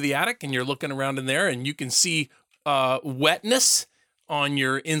go up into the attic and you're looking around in there and you can see wetness on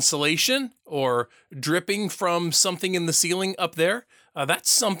your insulation or dripping from something in the ceiling up there, that's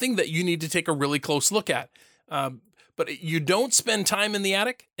something that you need to take a really close look at. But you don't spend time in the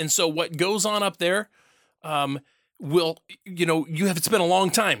attic, and so what goes on up there you have spent a long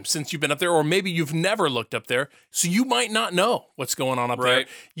time since you've been up there, or maybe you've never looked up there, so you might not know what's going on up there.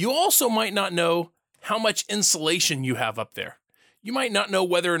 You also might not know how much insulation you have up there. You might not know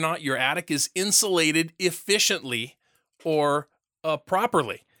whether or not your attic is insulated efficiently or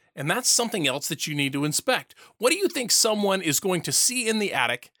properly. And that's something else that you need to inspect. What do you think someone is going to see in the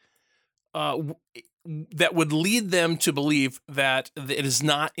attic that would lead them to believe that it is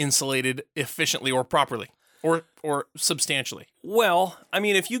not insulated efficiently or properly or substantially? Well, I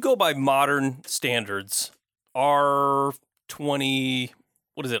mean, if you go by modern standards,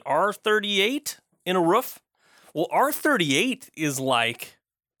 R38 in a roof? Well, R38 is like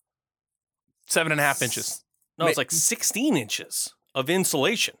 7.5 inches. No, it's like 16 inches of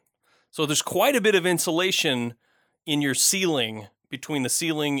insulation. So there's quite a bit of insulation in your ceiling, between the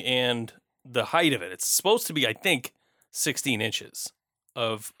ceiling and the height of it. It's supposed to be, I think, 16 inches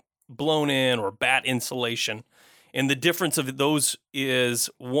of blown in or batt insulation. And the difference of those is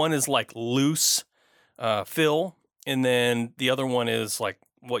one is like loose fill, and then the other one is like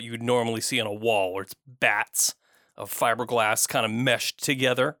what you would normally see on a wall, where it's batts of fiberglass kind of meshed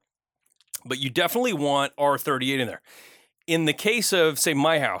together. But you definitely want R38 in there. In the case of, say,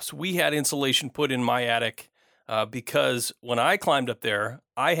 my house, we had insulation put in my attic because when I climbed up there,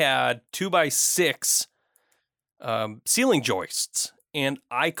 I had 2x6 ceiling joists, and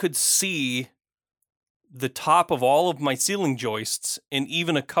I could see the top of all of my ceiling joists and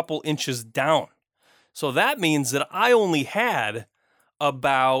even a couple inches down. So that means that I only had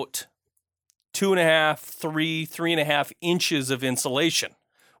about 2.5, 3.5 inches of insulation,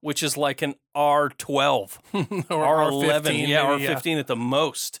 which is like an R12 or R11, R15, yeah, maybe, R15 at the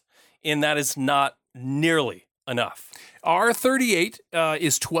most. And that is not nearly enough. R38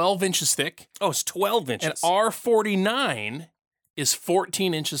 is 12 inches thick. Oh, it's 12 inches. And R49 is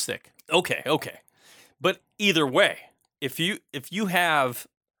 14 inches thick. Okay. But either way, if you have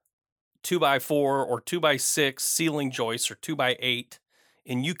 2x4 or 2x6 ceiling joists or 2x8,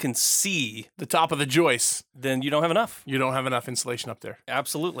 and you can see the top of the joist, then you don't have enough. You don't have enough insulation up there.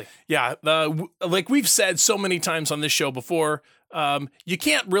 Absolutely. Yeah. Like we've said so many times on this show before, you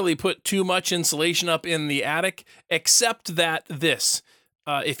can't really put too much insulation up in the attic, except that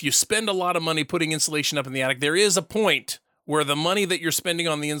if you spend a lot of money putting insulation up in the attic, there is a point where the money that you're spending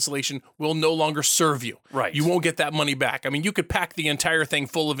on the insulation will no longer serve you. Right. You won't get that money back. I mean, you could pack the entire thing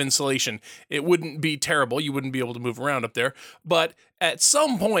full of insulation. It wouldn't be terrible. You wouldn't be able to move around up there. But at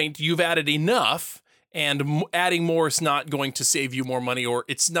some point, you've added enough, and adding more is not going to save you more money, or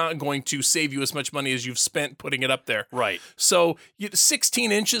it's not going to save you as much money as you've spent putting it up there. Right. So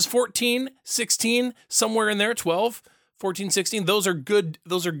 16 inches, 14, 16, somewhere in there, 12, 14, 16. Those are good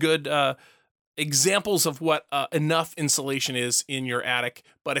examples of what enough insulation is in your attic.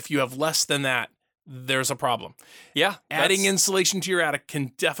 But if you have less than that, there's a problem. Yeah. Adding insulation to your attic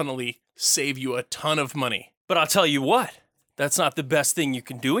can definitely save you a ton of money. But I'll tell you what, that's not the best thing you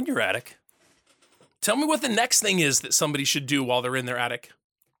can do in your attic. Tell me what the next thing is that somebody should do while they're in their attic.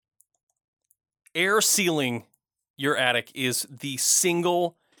 Air sealing your attic is the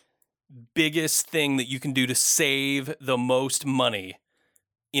single biggest thing that you can do to save the most money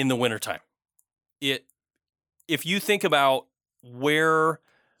in the wintertime. If you think about where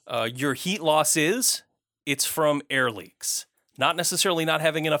your heat loss is, it's from air leaks, not necessarily not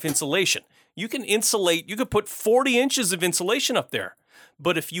having enough insulation. You can put 40 inches of insulation up there.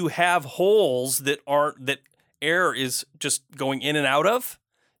 But if you have holes that air is just going in and out of,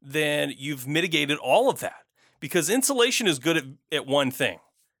 then you've mitigated all of that. Because insulation is good at one thing,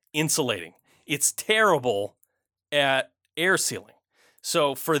 insulating. It's terrible at air sealing.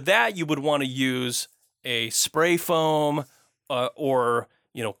 So for that, you would want to use a spray foam or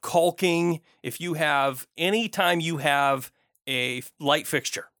caulking. Anytime you have a light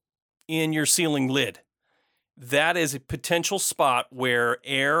fixture in your ceiling lid, that is a potential spot where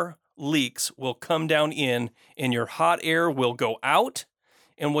air leaks will come down in and your hot air will go out.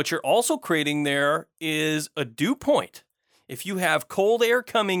 And what you're also creating there is a dew point. If you have cold air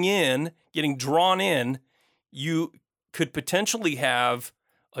coming in, getting drawn in, you could potentially have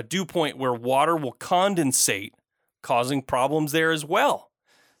a dew point where water will condensate, causing problems there as well.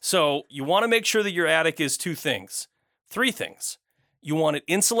 So you want to make sure that your attic is three things. You want it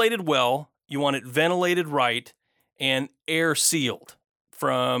insulated well, you want it ventilated right, and air sealed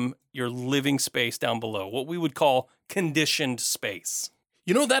from your living space down below, what we would call conditioned space.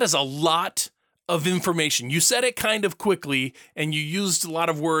 That is a lot of information. You said it kind of quickly, and you used a lot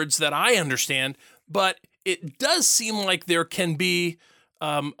of words that I understand, but it does seem like there can be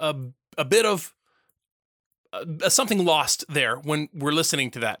a bit of something lost there when we're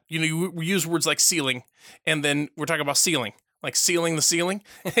listening to that. We use words like ceiling, and then we're talking about ceiling, like sealing the ceiling.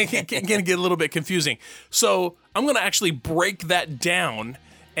 It can get a little bit confusing. So I'm going to actually break that down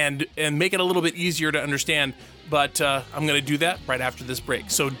and make it a little bit easier to understand. But I'm going to do that right after this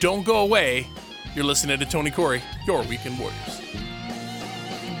break. So don't go away. You're listening to Tony Corey, your Weekend Warriors.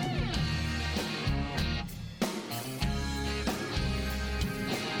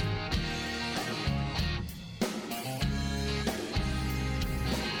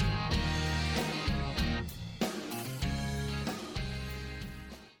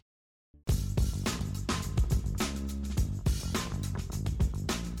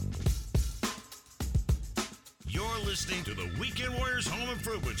 Listening to the Weekend Warriors Home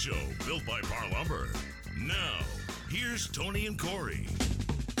Improvement Show, built by Par Lumber. Now, here's Tony and Corey.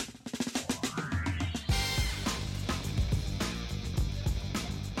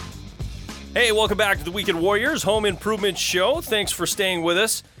 Hey, welcome back to the Weekend Warriors Home Improvement Show. Thanks for staying with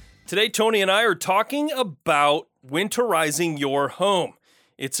us. Today, Tony and I are talking about winterizing your home.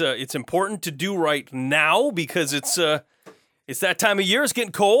 It's important to do right now because it's that time of year. It's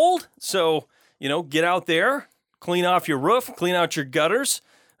getting cold, so get out there. Clean off your roof, clean out your gutters,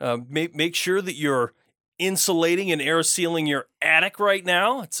 make sure that you're insulating and air sealing your attic right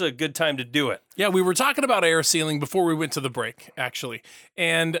now. It's a good time to do it. Yeah, we were talking about air sealing before we went to the break, actually.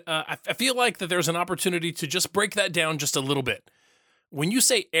 And I feel like that there's an opportunity to just break that down just a little bit. When you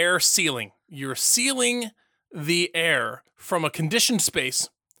say air sealing, you're sealing the air from a conditioned space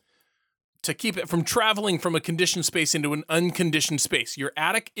to keep it from traveling from a conditioned space into an unconditioned space. Your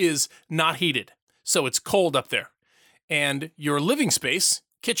attic is not heated, so it's cold up there. And your living space,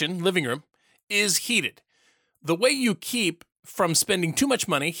 kitchen, living room, is heated. The way you keep from spending too much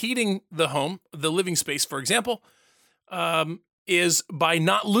money heating the home, the living space, for example, is by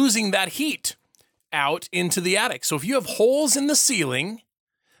not losing that heat out into the attic. So if you have holes in the ceiling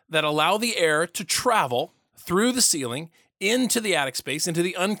that allow the air to travel through the ceiling into the attic space, into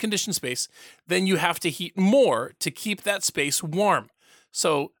the unconditioned space, then you have to heat more to keep that space warm.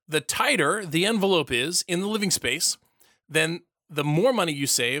 So the tighter the envelope is in the living space, then the more money you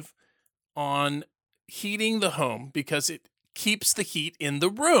save on heating the home because it keeps the heat in the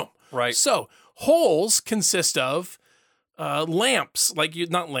room. Right. So holes consist of lamps,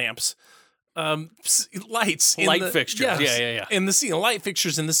 not lamps, lights. Light fixtures. Yes, Yeah. in the ceiling, light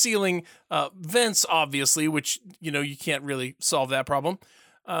fixtures in the ceiling, vents, obviously, which, you can't really solve that problem.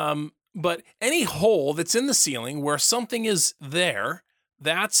 But any hole that's in the ceiling where something is there,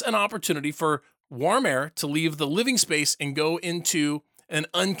 that's an opportunity for warm air to leave the living space and go into an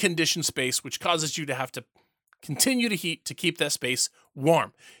unconditioned space, which causes you to have to continue to heat to keep that space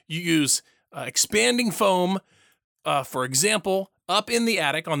warm. You use expanding foam, for example, up in the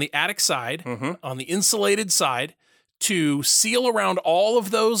attic, on the attic side, on the insulated side, to seal around all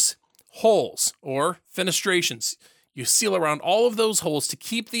of those holes or fenestrations. You seal around all of those holes to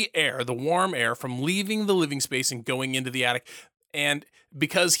keep the air, the warm air, from leaving the living space and going into the attic. And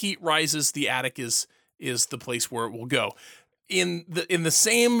because heat rises, the attic is the place where it will go. In the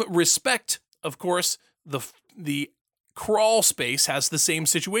same respect, of course, the crawl space has the same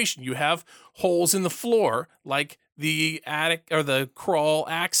situation. You have holes in the floor, like the attic or the crawl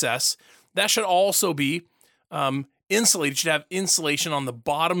access. That should also be insulated. You should have insulation on the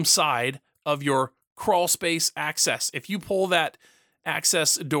bottom side of your crawl space access. If you pull that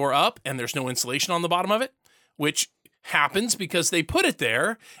access door up and there's no insulation on the bottom of it, which happens because they put it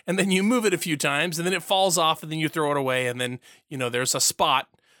there, and then you move it a few times, and then it falls off, and then you throw it away, and then there's a spot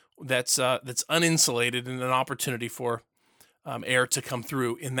that's uninsulated and an opportunity for air to come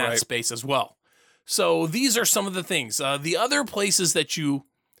through in that space as well. So these are some of the things. The other places that you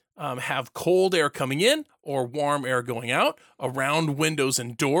have cold air coming in or warm air going out around windows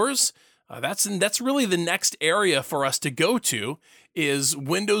and doors. That's really the next area for us to go to is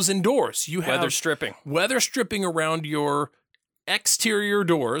windows and doors. You have weather stripping around your exterior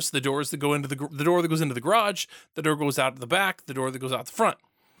doors, the doors that go into the door that goes into the garage, the door goes out the back, the door that goes out the front.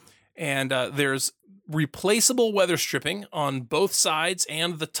 And there's replaceable weather stripping on both sides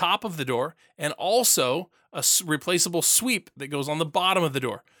and the top of the door, and also a replaceable sweep that goes on the bottom of the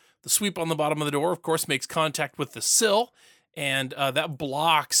door. The sweep on the bottom of the door, of course, makes contact with the sill, and that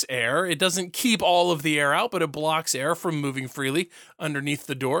blocks air. It doesn't keep all of the air out, but it blocks air from moving freely underneath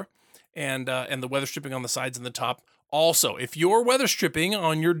the door, and the weather stripping on the sides and the top. Also, if your weather stripping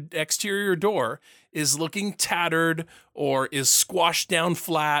on your exterior door is looking tattered or is squashed down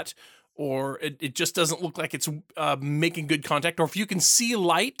flat, or it just doesn't look like it's making good contact, or if you can see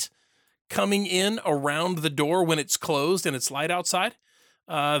light coming in around the door when it's closed and it's light outside,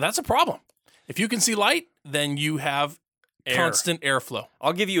 that's a problem. If you can see light, then you have constant airflow.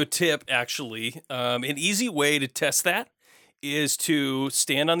 I'll give you a tip, actually. An easy way to test that is to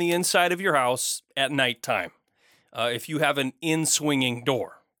stand on the inside of your house at nighttime. If you have an in-swinging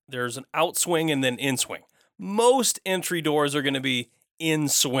door, there's an outswing and then in-swing. Most entry doors are going to be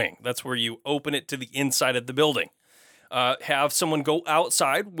in-swing. That's where you open it to the inside of the building. Have someone go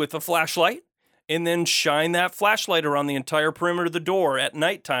outside with a flashlight and then shine that flashlight around the entire perimeter of the door at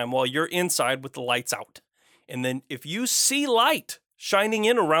nighttime while you're inside with the lights out. And then if you see light shining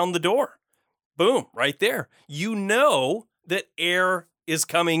in around the door, boom, right there, you know that air is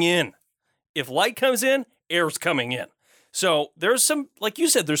coming in. If light comes in, air's coming in. So there's some, like you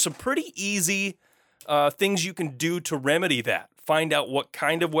said, there's some pretty easy things you can do to remedy that. Find out what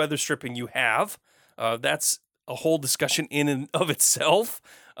kind of weather stripping you have. That's a whole discussion in and of itself.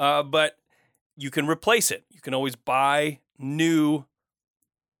 But you can replace it. You can always buy new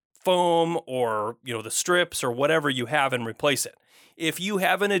foam or, the strips or whatever you have and replace it. If you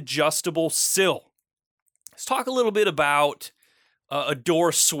have an adjustable sill, let's talk a little bit about a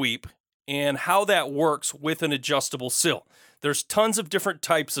door sweep and how that works with an adjustable sill. There's tons of different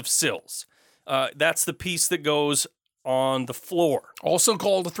types of sills. That's the piece that goes on the floor. Also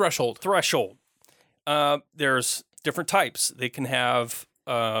called a threshold. There's different types. They can have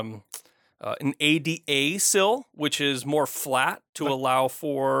an ADA sill, which is more flat to allow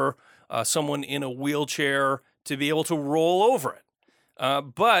for someone in a wheelchair to be able to roll over it.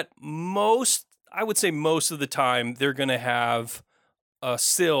 But I would say most of the time, they're going to have a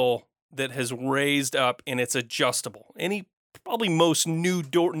sill that has raised up and it's adjustable. Probably most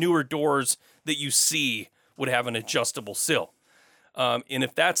newer doors that you see would have an adjustable sill. And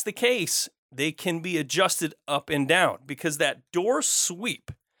if that's the case, they can be adjusted up and down because that door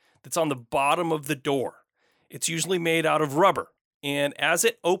sweep that's on the bottom of the door, it's usually made out of rubber. And as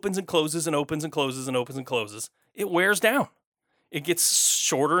it opens and closes and opens and closes and opens and closes, it wears down. It gets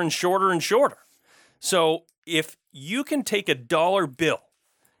shorter and shorter and shorter. So if you can take a $1 bill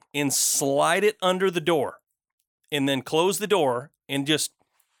and slide it under the door and then close the door and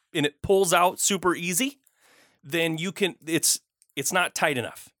it pulls out super easy, then you can, it's not tight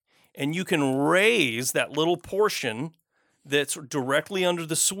enough. And you can raise that little portion that's directly under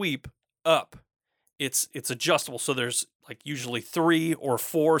the sweep up. It's adjustable. So there's like usually 3 or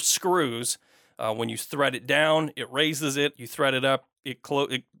 4 screws. When you thread it down, it raises it. You thread it up, it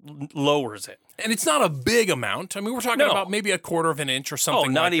lowers it. And it's not a big amount. I mean, we're talking about maybe 1/4 of an inch or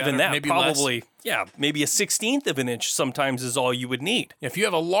something. Oh, not like even that. Maybe Probably, less. yeah, maybe a 1/16 of an inch sometimes is all you would need. If you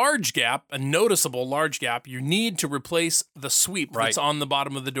have a large gap, a noticeable large gap, you need to replace the sweep that's on the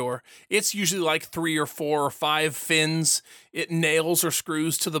bottom of the door. It's usually like 3 or 4 or 5 fins. It nails or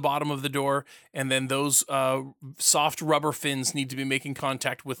screws to the bottom of the door, and then those soft rubber fins need to be making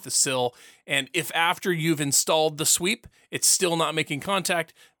contact with the sill. And if after you've installed the sweep, it's still not making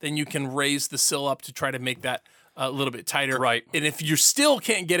contact, then you can raise the sill up to try to make that a little bit tighter. Right. And if you still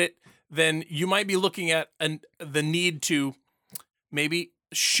can't get it, then you might be looking at the need to maybe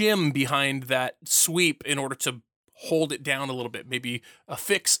shim behind that sweep in order to hold it down a little bit. Maybe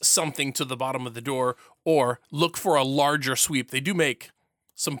affix something to the bottom of the door or look for a larger sweep. They do make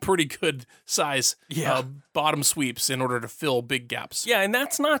some pretty good size bottom sweeps in order to fill big gaps. Yeah, and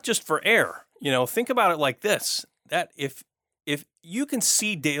that's not just for air. Think about it like this. That if you can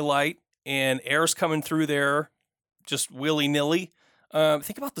see daylight and air's coming through there just willy-nilly,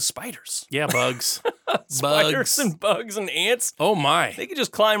 think about the spiders. Yeah, bugs. Spiders and bugs and ants. Oh, my. They could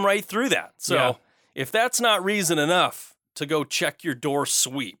just climb right through that. So if that's not reason enough to go check your door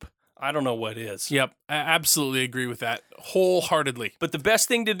sweep, I don't know what is. Yep, I absolutely agree with that wholeheartedly. But the best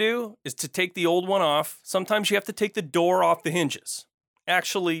thing to do is to take the old one off. Sometimes you have to take the door off the hinges.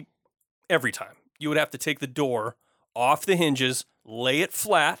 Actually, every time. You would have to take the door off the hinges, lay it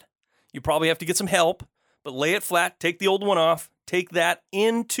flat. You probably have to get some help, but lay it flat, take the old one off, take that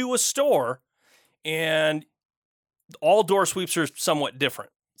into a store, and all door sweeps are somewhat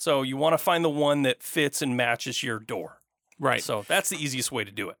different. So you want to find the one that fits and matches your door. Right. So that's the easiest way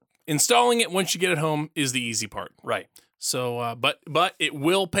to do it. Installing it once you get it home is the easy part. Right. So, but it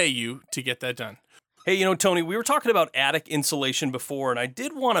will pay you to get that done. Hey, Tony, we were talking about attic insulation before, and I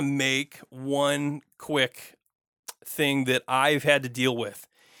did want to make one quick thing that I've had to deal with.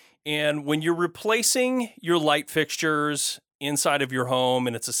 And when you're replacing your light fixtures inside of your home,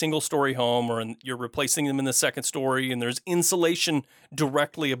 and it's a single-story home, or you're replacing them in the second story, and there's insulation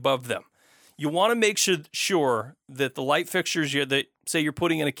directly above them, you want to make sure that the light fixtures that say you're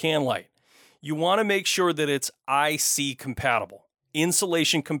putting in a can light, you want to make sure that it's IC compatible,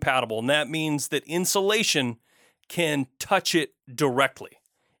 insulation compatible. And that means that insulation can touch it directly,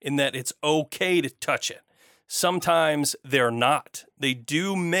 in that it's okay to touch it. Sometimes they're not. They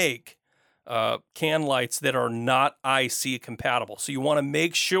do make can lights that are not IC compatible. So you want to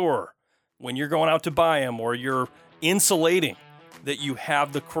make sure when you're going out to buy them or you're insulating that you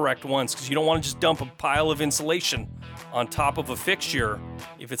have the correct ones, because you don't want to just dump a pile of insulation on top of a fixture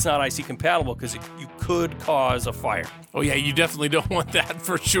if it's not IC compatible, because you could cause a fire. Oh, yeah, you definitely don't want that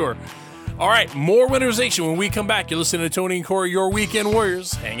for sure. All right, more winterization when we come back. You're listening to Tony and Corey, your Weekend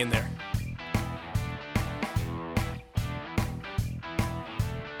Warriors. Hang in there.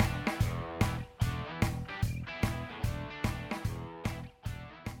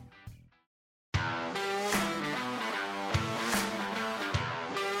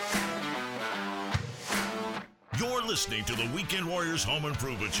 You're listening to the Weekend Warriors Home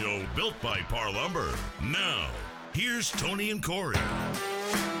Improvement Show, built by Par Lumber. Now, here's Tony and Corey.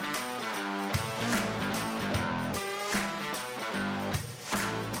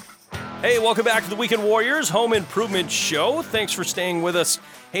 Hey, welcome back to the Weekend Warriors Home Improvement Show. Thanks for staying with us.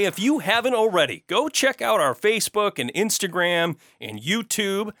 Hey, if you haven't already, go check out our Facebook and Instagram and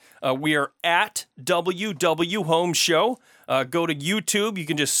YouTube. We are at WW Home Show. Go to YouTube. You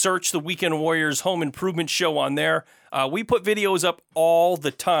can just search the Weekend Warriors Home Improvement Show on there. We put videos up all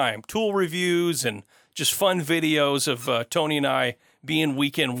the time, tool reviews and just fun videos of Tony and I being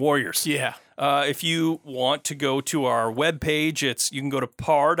weekend warriors. Yeah. If you want to go to our webpage, you can go to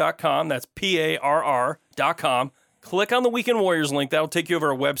par.com. That's PARR.com. Click on the Weekend Warriors link. That'll take you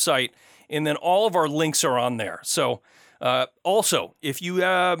over our website. And then all of our links are on there. So Also, if you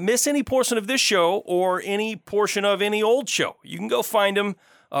miss any portion of this show or any portion of any old show, you can go find them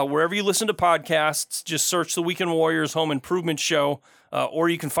wherever you listen to podcasts. Just search the Weekend Warriors Home Improvement Show, or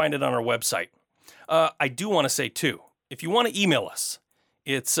you can find it on our website. I do want to say, too, if you want to email us,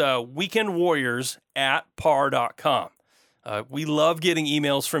 it's weekendwarriors@par.com. We love getting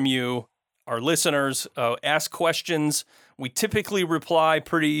emails from you, our listeners. Ask questions. We typically reply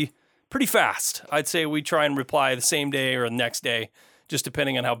pretty fast. I'd say we try and reply the same day or the next day, just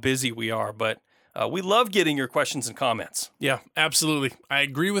depending on how busy we are. But we love getting your questions and comments. Yeah, absolutely. I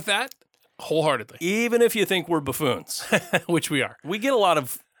agree with that wholeheartedly. Even if you think we're buffoons. Which we are. We do get a lot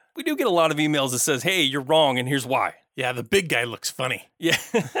of emails that says, hey, you're wrong, and here's why. Yeah, the big guy looks funny. Yeah.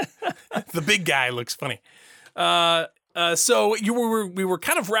 The big guy looks funny. So we were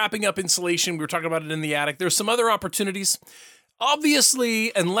kind of wrapping up insulation. We were talking about it in the attic. There's some other opportunities.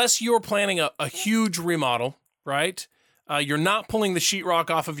 Obviously, unless you're planning a huge remodel, right? You're not pulling the sheetrock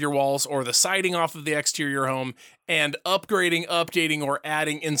off of your walls or the siding off of the exterior home and upgrading, updating, or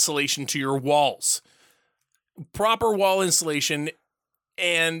adding insulation to your walls. Proper wall insulation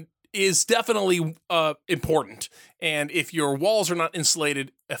is definitely important. And if your walls are not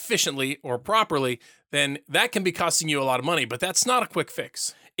insulated efficiently or properly, then that can be costing you a lot of money. But that's not a quick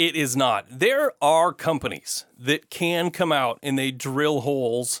fix. It is not. There are companies that can come out and they drill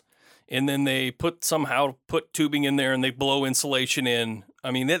holes and then they put tubing in there and they blow insulation in. I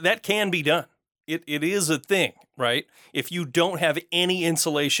mean, that can be done. It is a thing, right? If you don't have any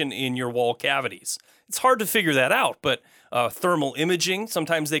insulation in your wall cavities. It's hard to figure that out, but thermal imaging,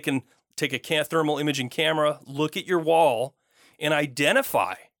 sometimes they can take a thermal imaging camera, look at your wall, and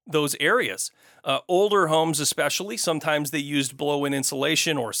identify those areas. Older homes especially, sometimes they used blow-in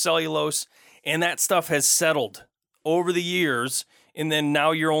insulation or cellulose, and that stuff has settled over the years, and then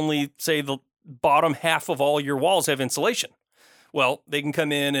now you're only, say, the bottom half of all your walls have insulation. Well, they can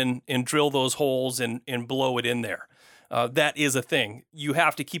come in and drill those holes and blow it in there. That is a thing. You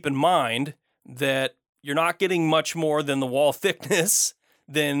have to keep in mind that you're not getting much more than the wall thickness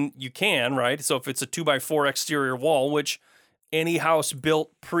than you can, right? So if it's a 2x4 exterior wall, which any house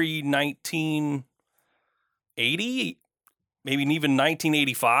built pre-1980, maybe even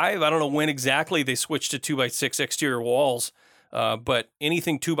 1985, I don't know when exactly they switched to 2x6 exterior walls, but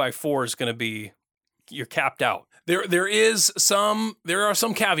anything 2x4 is going to be, you're capped out. There are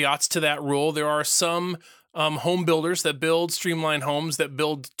some caveats to that rule. There are some home builders that build streamlined homes that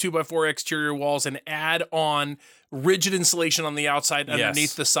build 2x4 exterior walls and add on rigid insulation on the outside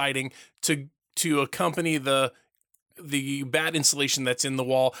underneath the siding to accompany the bad insulation that's in the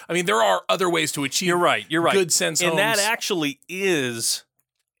wall. I mean, there are other ways to achieve. You're right. Good sense homes. And that actually is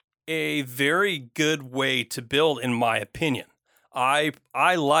a very good way to build, in my opinion. I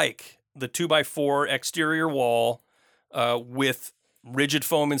like the 2x4 exterior wall with rigid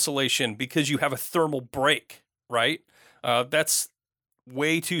foam insulation because you have a thermal break, right? That's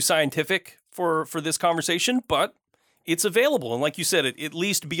way too scientific for this conversation, but it's available. And like you said, at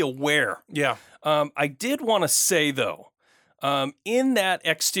least be aware. Yeah. I did want to say, though, in that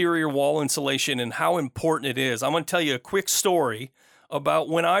exterior wall insulation and how important it is, I'm going to tell you a quick story about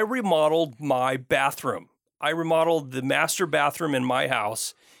when I remodeled my bathroom. I remodeled the master bathroom in my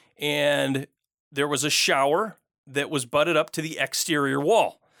house, and there was a shower that was butted up to the exterior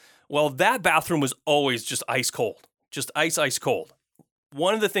wall. Well, that bathroom was always just ice cold, just ice cold.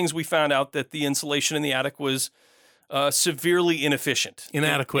 One of the things we found out that the insulation in the attic was severely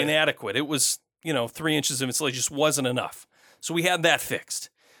inadequate. It was, 3 inches of insulation just wasn't enough. So we had that fixed.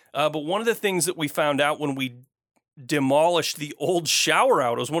 But one of the things that we found out when we demolished the old shower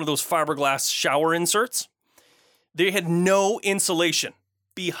out, it was one of those fiberglass shower inserts. They had no insulation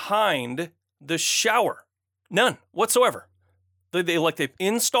behind the shower. None whatsoever. They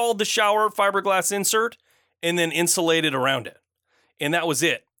installed the shower fiberglass insert and then insulated around it. And that was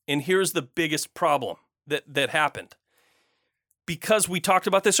it. And here's the biggest problem that happened. Because we talked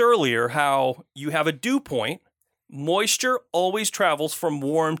about this earlier, how you have a dew point, moisture always travels from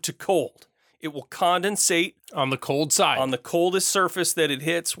warm to cold. It will condensate on the cold side, on the coldest surface that it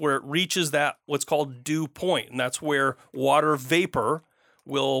hits, where it reaches that what's called dew point, and that's where water vapor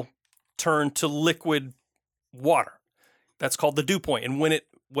will turn to liquid water. That's called the dew point. And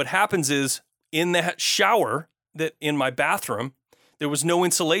what happens is in that shower that in my bathroom, there was no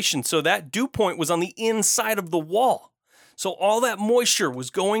insulation, so that dew point was on the inside of the wall. So all that moisture was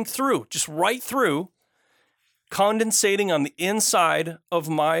going through, just right through, condensating on the inside of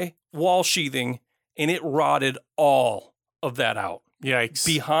my wall sheathing, and it rotted all of that out. Yikes.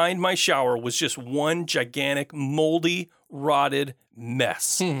 Behind my shower was just one gigantic, moldy, rotted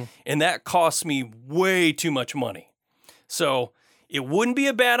mess. And that cost me way too much money. So it wouldn't be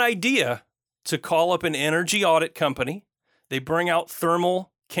a bad idea to call up an energy audit company. They bring out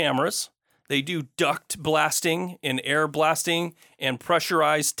thermal cameras. They do duct blasting and air blasting and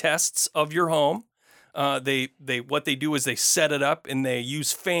pressurized tests of your home. What they do is they set it up and they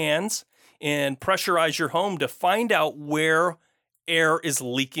use fans and pressurize your home to find out where air is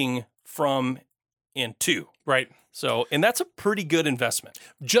leaking from and to. Right. So, and that's a pretty good investment.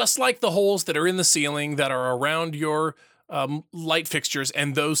 Just like the holes that are in the ceiling that are around your light fixtures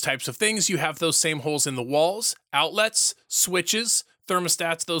and those types of things, you have those same holes in the walls, outlets, switches,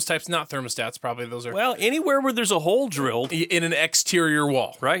 thermostats, those types, not thermostats, probably those are. Well, anywhere where there's a hole drilled. In an exterior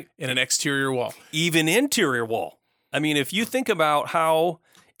wall. Right. In an exterior wall. Even interior wall. I mean, if you think about how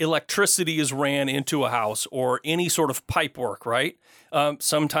electricity is ran into a house or any sort of pipe work, right?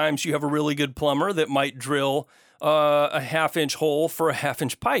 Sometimes you have a really good plumber that might drill a half-inch hole for a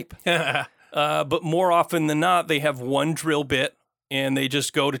half-inch pipe. But more often than not, they have one drill bit and they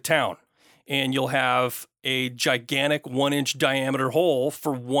just go to town. And you'll have a gigantic 1-inch diameter hole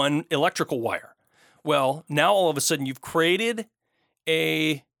for one electrical wire. Well, now all of a sudden you've created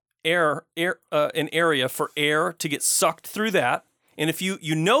an area for air to get sucked through that. And if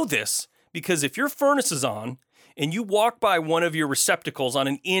you know this, because if your furnace is on and you walk by one of your receptacles on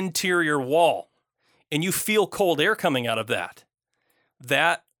an interior wall and you feel cold air coming out of that,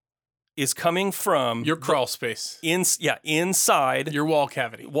 that is coming from your crawl space. Inside your wall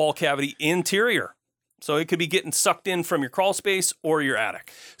cavity interior. So it could be getting sucked in from your crawl space or your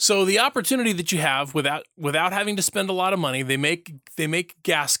attic. So the opportunity that you have without having to spend a lot of money, they make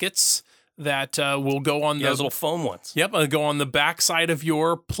gaskets that will go on those little foam ones. Yep, go on the back side of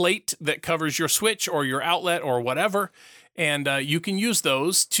your plate that covers your switch or your outlet or whatever, and you can use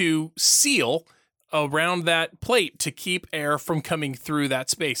those to seal around that plate to keep air from coming through that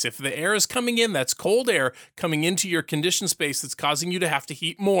space. If the air is coming in, that's cold air coming into your conditioned space that's causing you to have to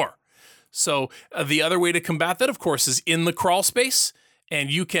heat more. So the other way to combat that, of course, is in the crawl space,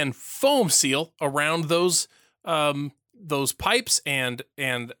 and you can foam seal around those pipes and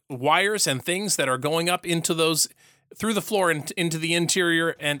wires and things that are going up into those through the floor and into the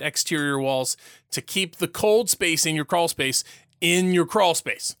interior and exterior walls to keep the cold space in your crawl space in your crawl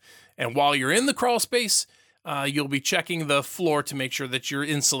space. And while you're in the crawl space, you'll be checking the floor to make sure that your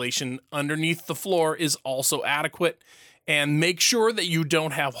insulation underneath the floor is also adequate. And make sure that you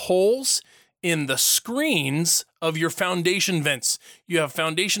don't have holes in the screens of your foundation vents. You have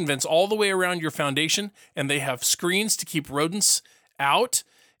foundation vents all the way around your foundation, and they have screens to keep rodents out.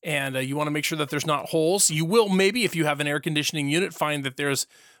 And you want to make sure that there's not holes. You will maybe, if you have an air conditioning unit, find that there's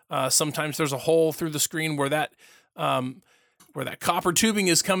sometimes there's a hole through the screen where that copper tubing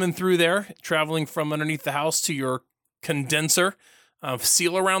is coming through there, traveling from underneath the house to your condenser.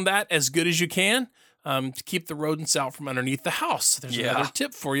 Seal around that as good as you can to keep the rodents out from underneath the house. There's another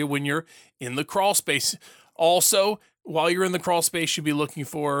tip for you when you're in the crawl space. Also, while you're in the crawl space, you'll be looking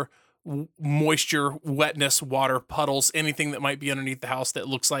for moisture, wetness, water, puddles, anything that might be underneath the house that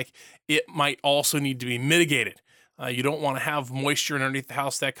looks like it might also need to be mitigated. You don't want to have moisture underneath the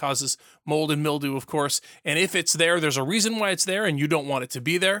house. That causes mold and mildew, of course. And if it's there, there's a reason why it's there, and you don't want it to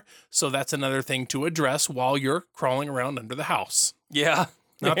be there. So that's another thing to address while you're crawling around under the house. Yeah.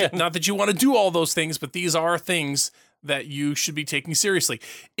 Not that you want to do all those things, but these are things that you should be taking seriously.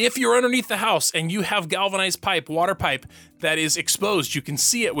 If you're underneath the house and you have galvanized pipe, water pipe that is exposed, you can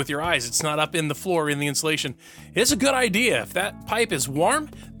see it with your eyes. It's not up in the floor in the insulation. It's a good idea. If that pipe is warm,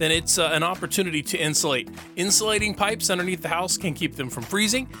 then it's an opportunity to insulate. Insulating pipes underneath the house can keep them from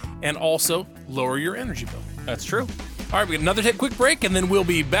freezing and also lower your energy bill. That's true. All right, we got another quick break, and then we'll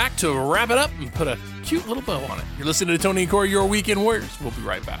be back to wrap it up and put a cute little bow on it. You're listening to Tony and Corey, your Weekend Warriors. We'll be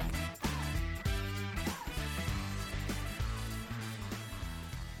right back.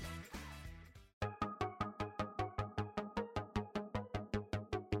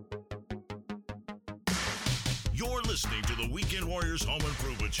 You're listening to the Weekend Warriors Home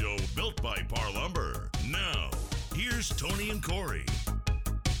Improvement Show, built by Par Lumber. Now, here's Tony and Corey.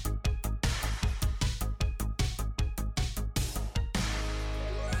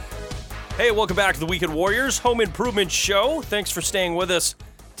 Hey, welcome back to the Weekend Warriors Home Improvement Show. Thanks for staying with us.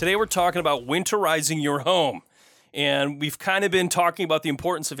 Today we're talking about winterizing your home. And we've kind of been talking about the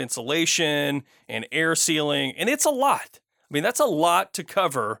importance of insulation and air sealing, and it's a lot. I mean, that's a lot to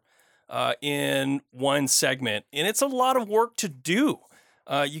cover in one segment, and it's a lot of work to do.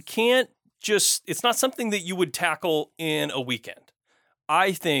 You can't just, it's not something that you would tackle in a weekend.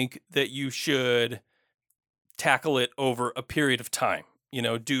 I think that you should tackle it over a period of time.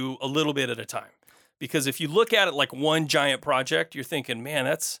 Do a little bit at a time. Because if you look at it like one giant project, you're thinking, man,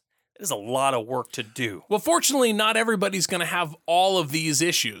 that's It is a lot of work to do. Well, fortunately, not everybody's going to have all of these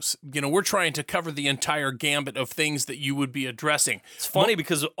issues. We're trying to cover the entire gambit of things that you would be addressing. It's funny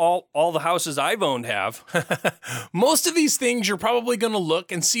because all the houses I've owned have. Most of these things, you're probably going to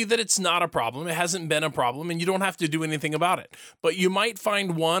look and see that it's not a problem. It hasn't been a problem, and you don't have to do anything about it. But you might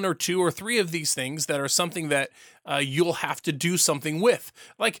find 1 or 2 or 3 of these things that are something that you'll have to do something with.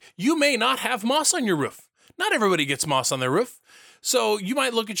 Like, you may not have moss on your roof. Not everybody gets moss on their roof. So you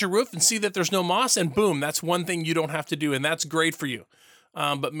might look at your roof and see that there's no moss, and boom, that's one thing you don't have to do, and that's great for you.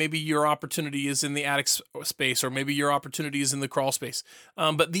 But maybe your opportunity is in the attic space, or maybe your opportunity is in the crawl space.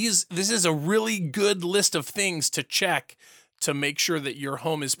 But this is a really good list of things to check to make sure that your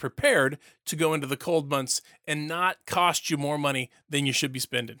home is prepared to go into the cold months and not cost you more money than you should be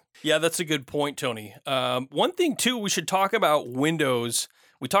spending. Yeah, that's a good point, Tony. One thing, too, we should talk about windows.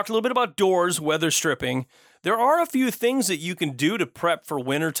 We talked a little bit about doors, weather stripping. There are a few things that you can do to prep for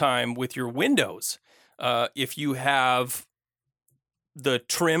wintertime with your windows. If you have the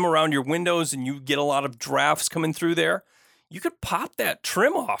trim around your windows and you get a lot of drafts coming through there, you could pop that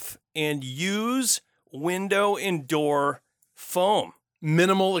trim off and use window and door foam.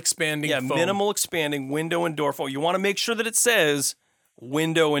 Minimal expanding foam. Minimal expanding window and door foam. You want to make sure that it says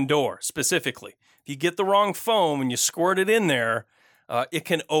window and door specifically. If you get the wrong foam and you squirt it in there, it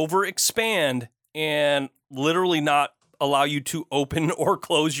can overexpand and literally not allow you to open or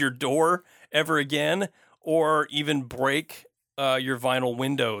close your door ever again, or even break your vinyl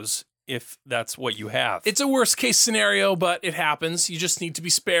windows if that's what you have. It's a worst case scenario, but it happens. You just need to be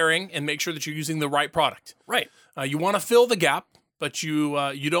sparing and make sure that you're using the right product. Right. You want to fill the gap, but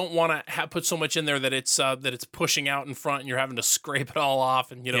you don't want to put so much in there that it's pushing out in front and you're having to scrape it all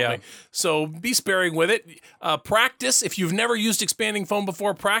off. And so be sparing with it. Practice. If you've never used expanding foam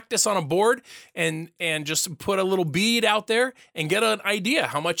before, practice on a board and just put a little bead out there and get an idea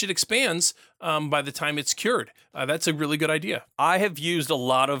how much it expands by the time it's cured. That's a really good idea. I have used a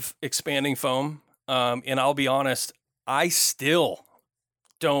lot of expanding foam, and I'll be honest, I still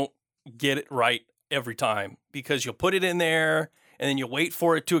don't get it right every time, because you'll put it in there and then you wait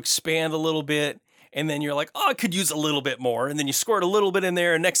for it to expand a little bit, and then you're like, oh, I could use a little bit more, and then you squirt a little bit in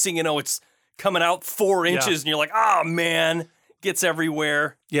there, and next thing you know, it's coming out 4 inches, and you're like, oh, man, gets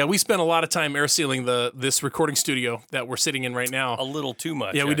everywhere. Yeah, we spent a lot of time air sealing this recording studio that we're sitting in right now. A little too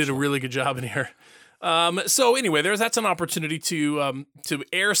much. Yeah, we did a really good job in here. So anyway, that's an opportunity to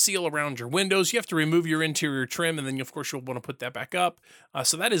air seal around your windows. You have to remove your interior trim, and then of course you'll want to put that back up.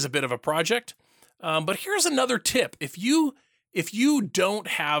 So that is a bit of a project. But here's another tip: if you don't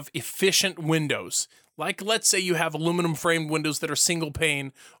have efficient windows, like let's say you have aluminum framed windows that are single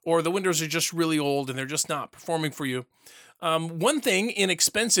pane, or the windows are just really old and they're just not performing for you, one thing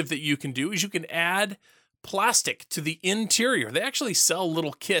inexpensive that you can do is you can add plastic to the interior. They actually sell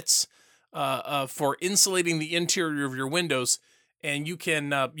little kits for insulating the interior of your windows, and you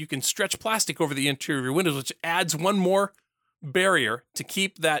can stretch plastic over the interior of your windows, which adds one more barrier to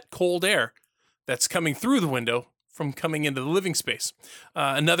keep that cold air that's coming through the window from coming into the living space.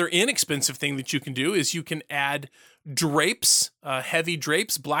 Another inexpensive thing that you can do is you can add drapes, heavy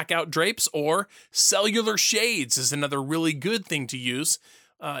drapes, blackout drapes, or cellular shades is another really good thing to use.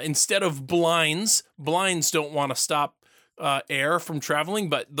 Instead of blinds don't want to stop air from traveling,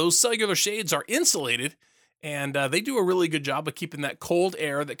 but those cellular shades are insulated, and they do a really good job of keeping that cold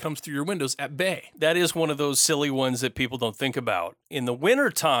air that comes through your windows at bay. That is one of those silly ones that people don't think about. In the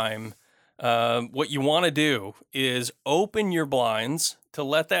wintertime, what you want to do is open your blinds to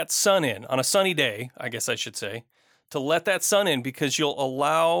let that sun in on a sunny day, I guess I should say, to let that sun in, because you'll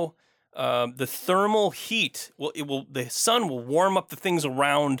allow the thermal heat. The sun will warm up the things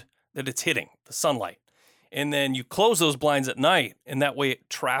around that it's hitting, the sunlight. And then you close those blinds at night, and that way it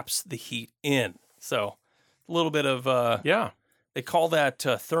traps the heat in. So a little bit of, they call that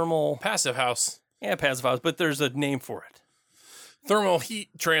thermal... Passive house. Yeah, passive house, but there's a name for it. Thermal heat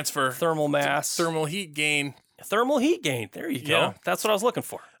transfer. Thermal mass. Thermal heat gain. Thermal heat gain. There you go. Yeah. That's what I was looking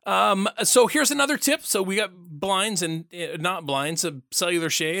for. So here's another tip. So we got blinds and not blinds, a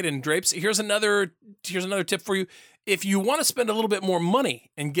cellular shade and drapes. Here's another tip for you. If you want to spend a little bit more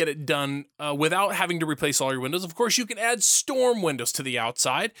money and get it done without having to replace all your windows, of course, you can add storm windows to the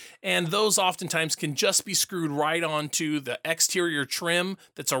outside, and those oftentimes can just be screwed right onto the exterior trim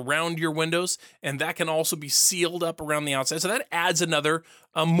that's around your windows, and that can also be sealed up around the outside. So that adds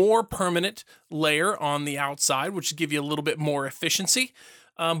a more permanent layer on the outside, which will give you a little bit more efficiency.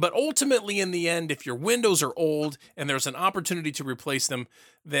 But ultimately, in the end, if your windows are old and there's an opportunity to replace them,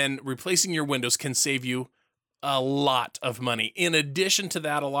 then replacing your windows can save you a lot of money. In addition to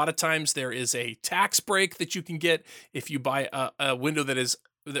that, a lot of times there is a tax break that you can get if you buy a window that is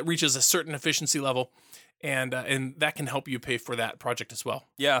that reaches a certain efficiency level, and that can help you pay for that project as well.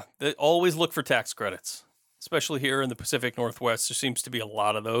 Yeah, always look for tax credits, especially here in the Pacific Northwest. There seems to be a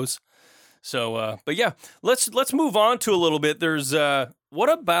lot of those. So, but yeah, let's move on to a little bit. There's what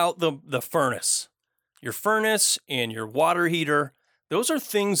about the furnace? Your furnace and your water heater. Those are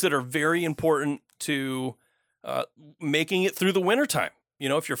things that are very important to making it through the wintertime. You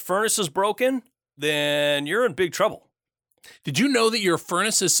know, if your furnace is broken, then you're in big trouble. Did you know that your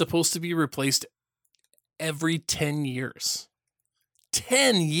furnace is supposed to be replaced every 10 years?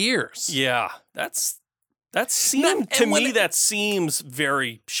 10 years. Yeah, that seems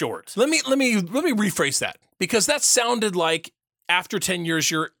very short. Let me rephrase that, because that sounded like after 10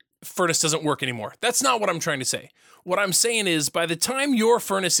 years your furnace doesn't work anymore. That's not what I'm trying to say. What I'm saying is, by the time your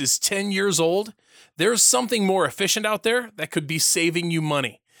furnace is 10 years old, there's something more efficient out there that could be saving you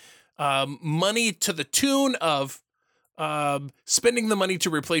money. Money to the tune of spending the money to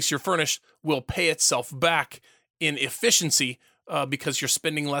replace your furnace will pay itself back in efficiency because you're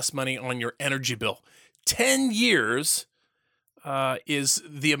spending less money on your energy bill. 10 years is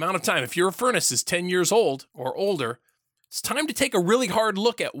the amount of time. If your furnace is 10 years old or older, it's time to take a really hard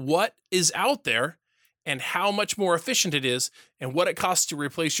look at what is out there and how much more efficient it is and what it costs to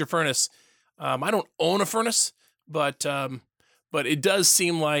replace your furnace. I don't own a furnace, but it does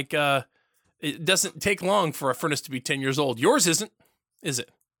seem like it doesn't take long for a furnace to be 10 years old. Yours isn't, is it?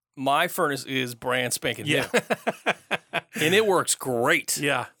 My furnace is brand spanking new. And it works great.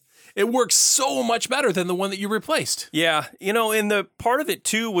 Yeah. It works so much better than the one that you replaced. Yeah. You know, and the part of it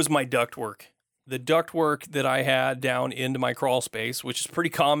too was my ductwork. The ductwork that I had down into my crawl space, which is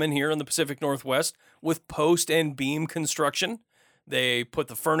pretty common here in the Pacific Northwest with post and beam construction. They put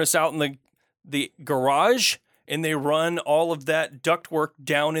the furnace out in the garage and they run all of that ductwork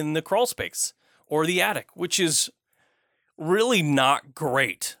down in the crawl space or the attic, which is really not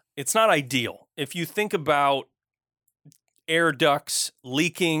great. It's not ideal. If you think about air ducts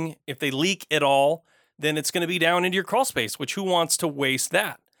leaking, if they leak at all, then it's going to be down into your crawl space, which who wants to waste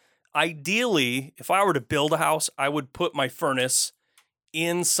that? Ideally, if I were to build a house, I would put my furnace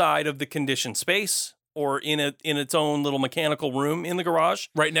inside of the conditioned space or in its own little mechanical room in the garage.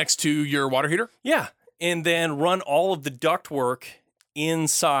 Right next to your water heater? Yeah. And then run all of the ductwork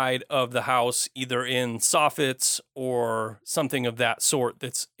inside of the house, either in soffits or something of that sort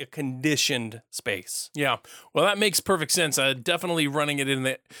that's a conditioned space. Yeah. Well, that makes perfect sense. Definitely running it in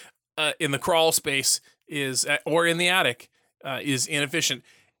the crawl space is or in the attic is inefficient.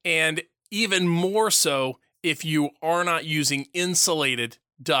 And even more so if you are not using insulated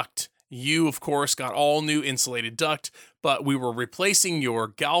duct. You, of course, got all new insulated duct, but we were replacing your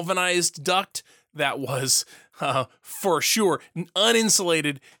galvanized duct that was, for sure,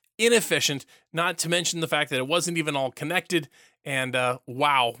 uninsulated, inefficient, not to mention the fact that it wasn't even all connected. And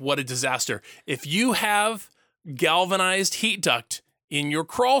wow, what a disaster. If you have galvanized heat duct in your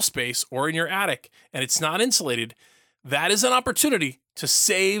crawl space or in your attic and it's not insulated, that is an opportunity to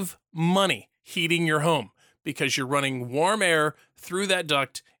save money heating your home because you're running warm air through that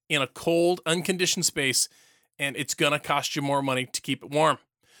duct in a cold, unconditioned space, and it's going to cost you more money to keep it warm.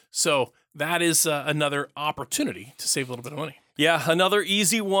 So that is another opportunity to save a little bit of money. Yeah, another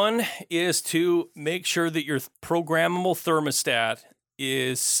easy one is to make sure that your programmable thermostat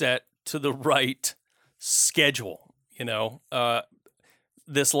is set to the right schedule. You know,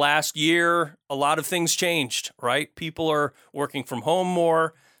 this last year, a lot of things changed, right? People are working from home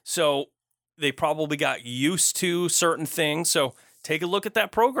more, so they probably got used to certain things. So take a look at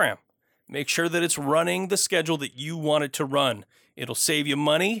that program. Make sure that it's running the schedule that you want it to run. It'll save you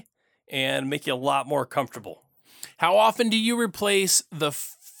money and make you a lot more comfortable. How often do you replace the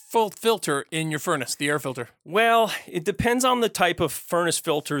filter in your furnace, the air filter? Well, it depends on the type of furnace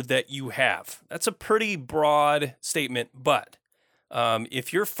filter that you have. That's a pretty broad statement, but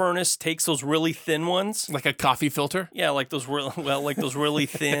if your furnace takes those really thin ones, like a coffee filter, yeah, like those really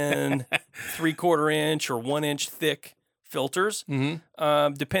thin 3/4 inch or 1 inch thick filters,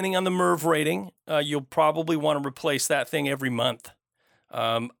 depending on the MERV rating, you'll probably want to replace that thing every month.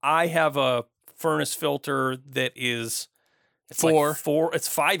 I have a furnace filter that is it's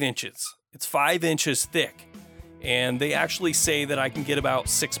 5 inches. It's 5 inches thick, and they actually say that I can get about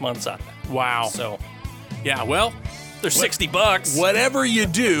 6 months out of it. Wow. So, yeah, well, they're $60. Whatever you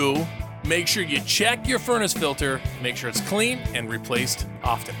do, make sure you check your furnace filter, make sure it's clean, and replaced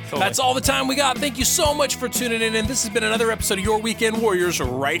often. Totally. That's all the time we got. Thank you so much for tuning in, and this has been another episode of Your Weekend Warriors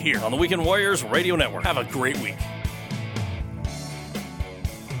right here on the Weekend Warriors Radio Network. Have a great week.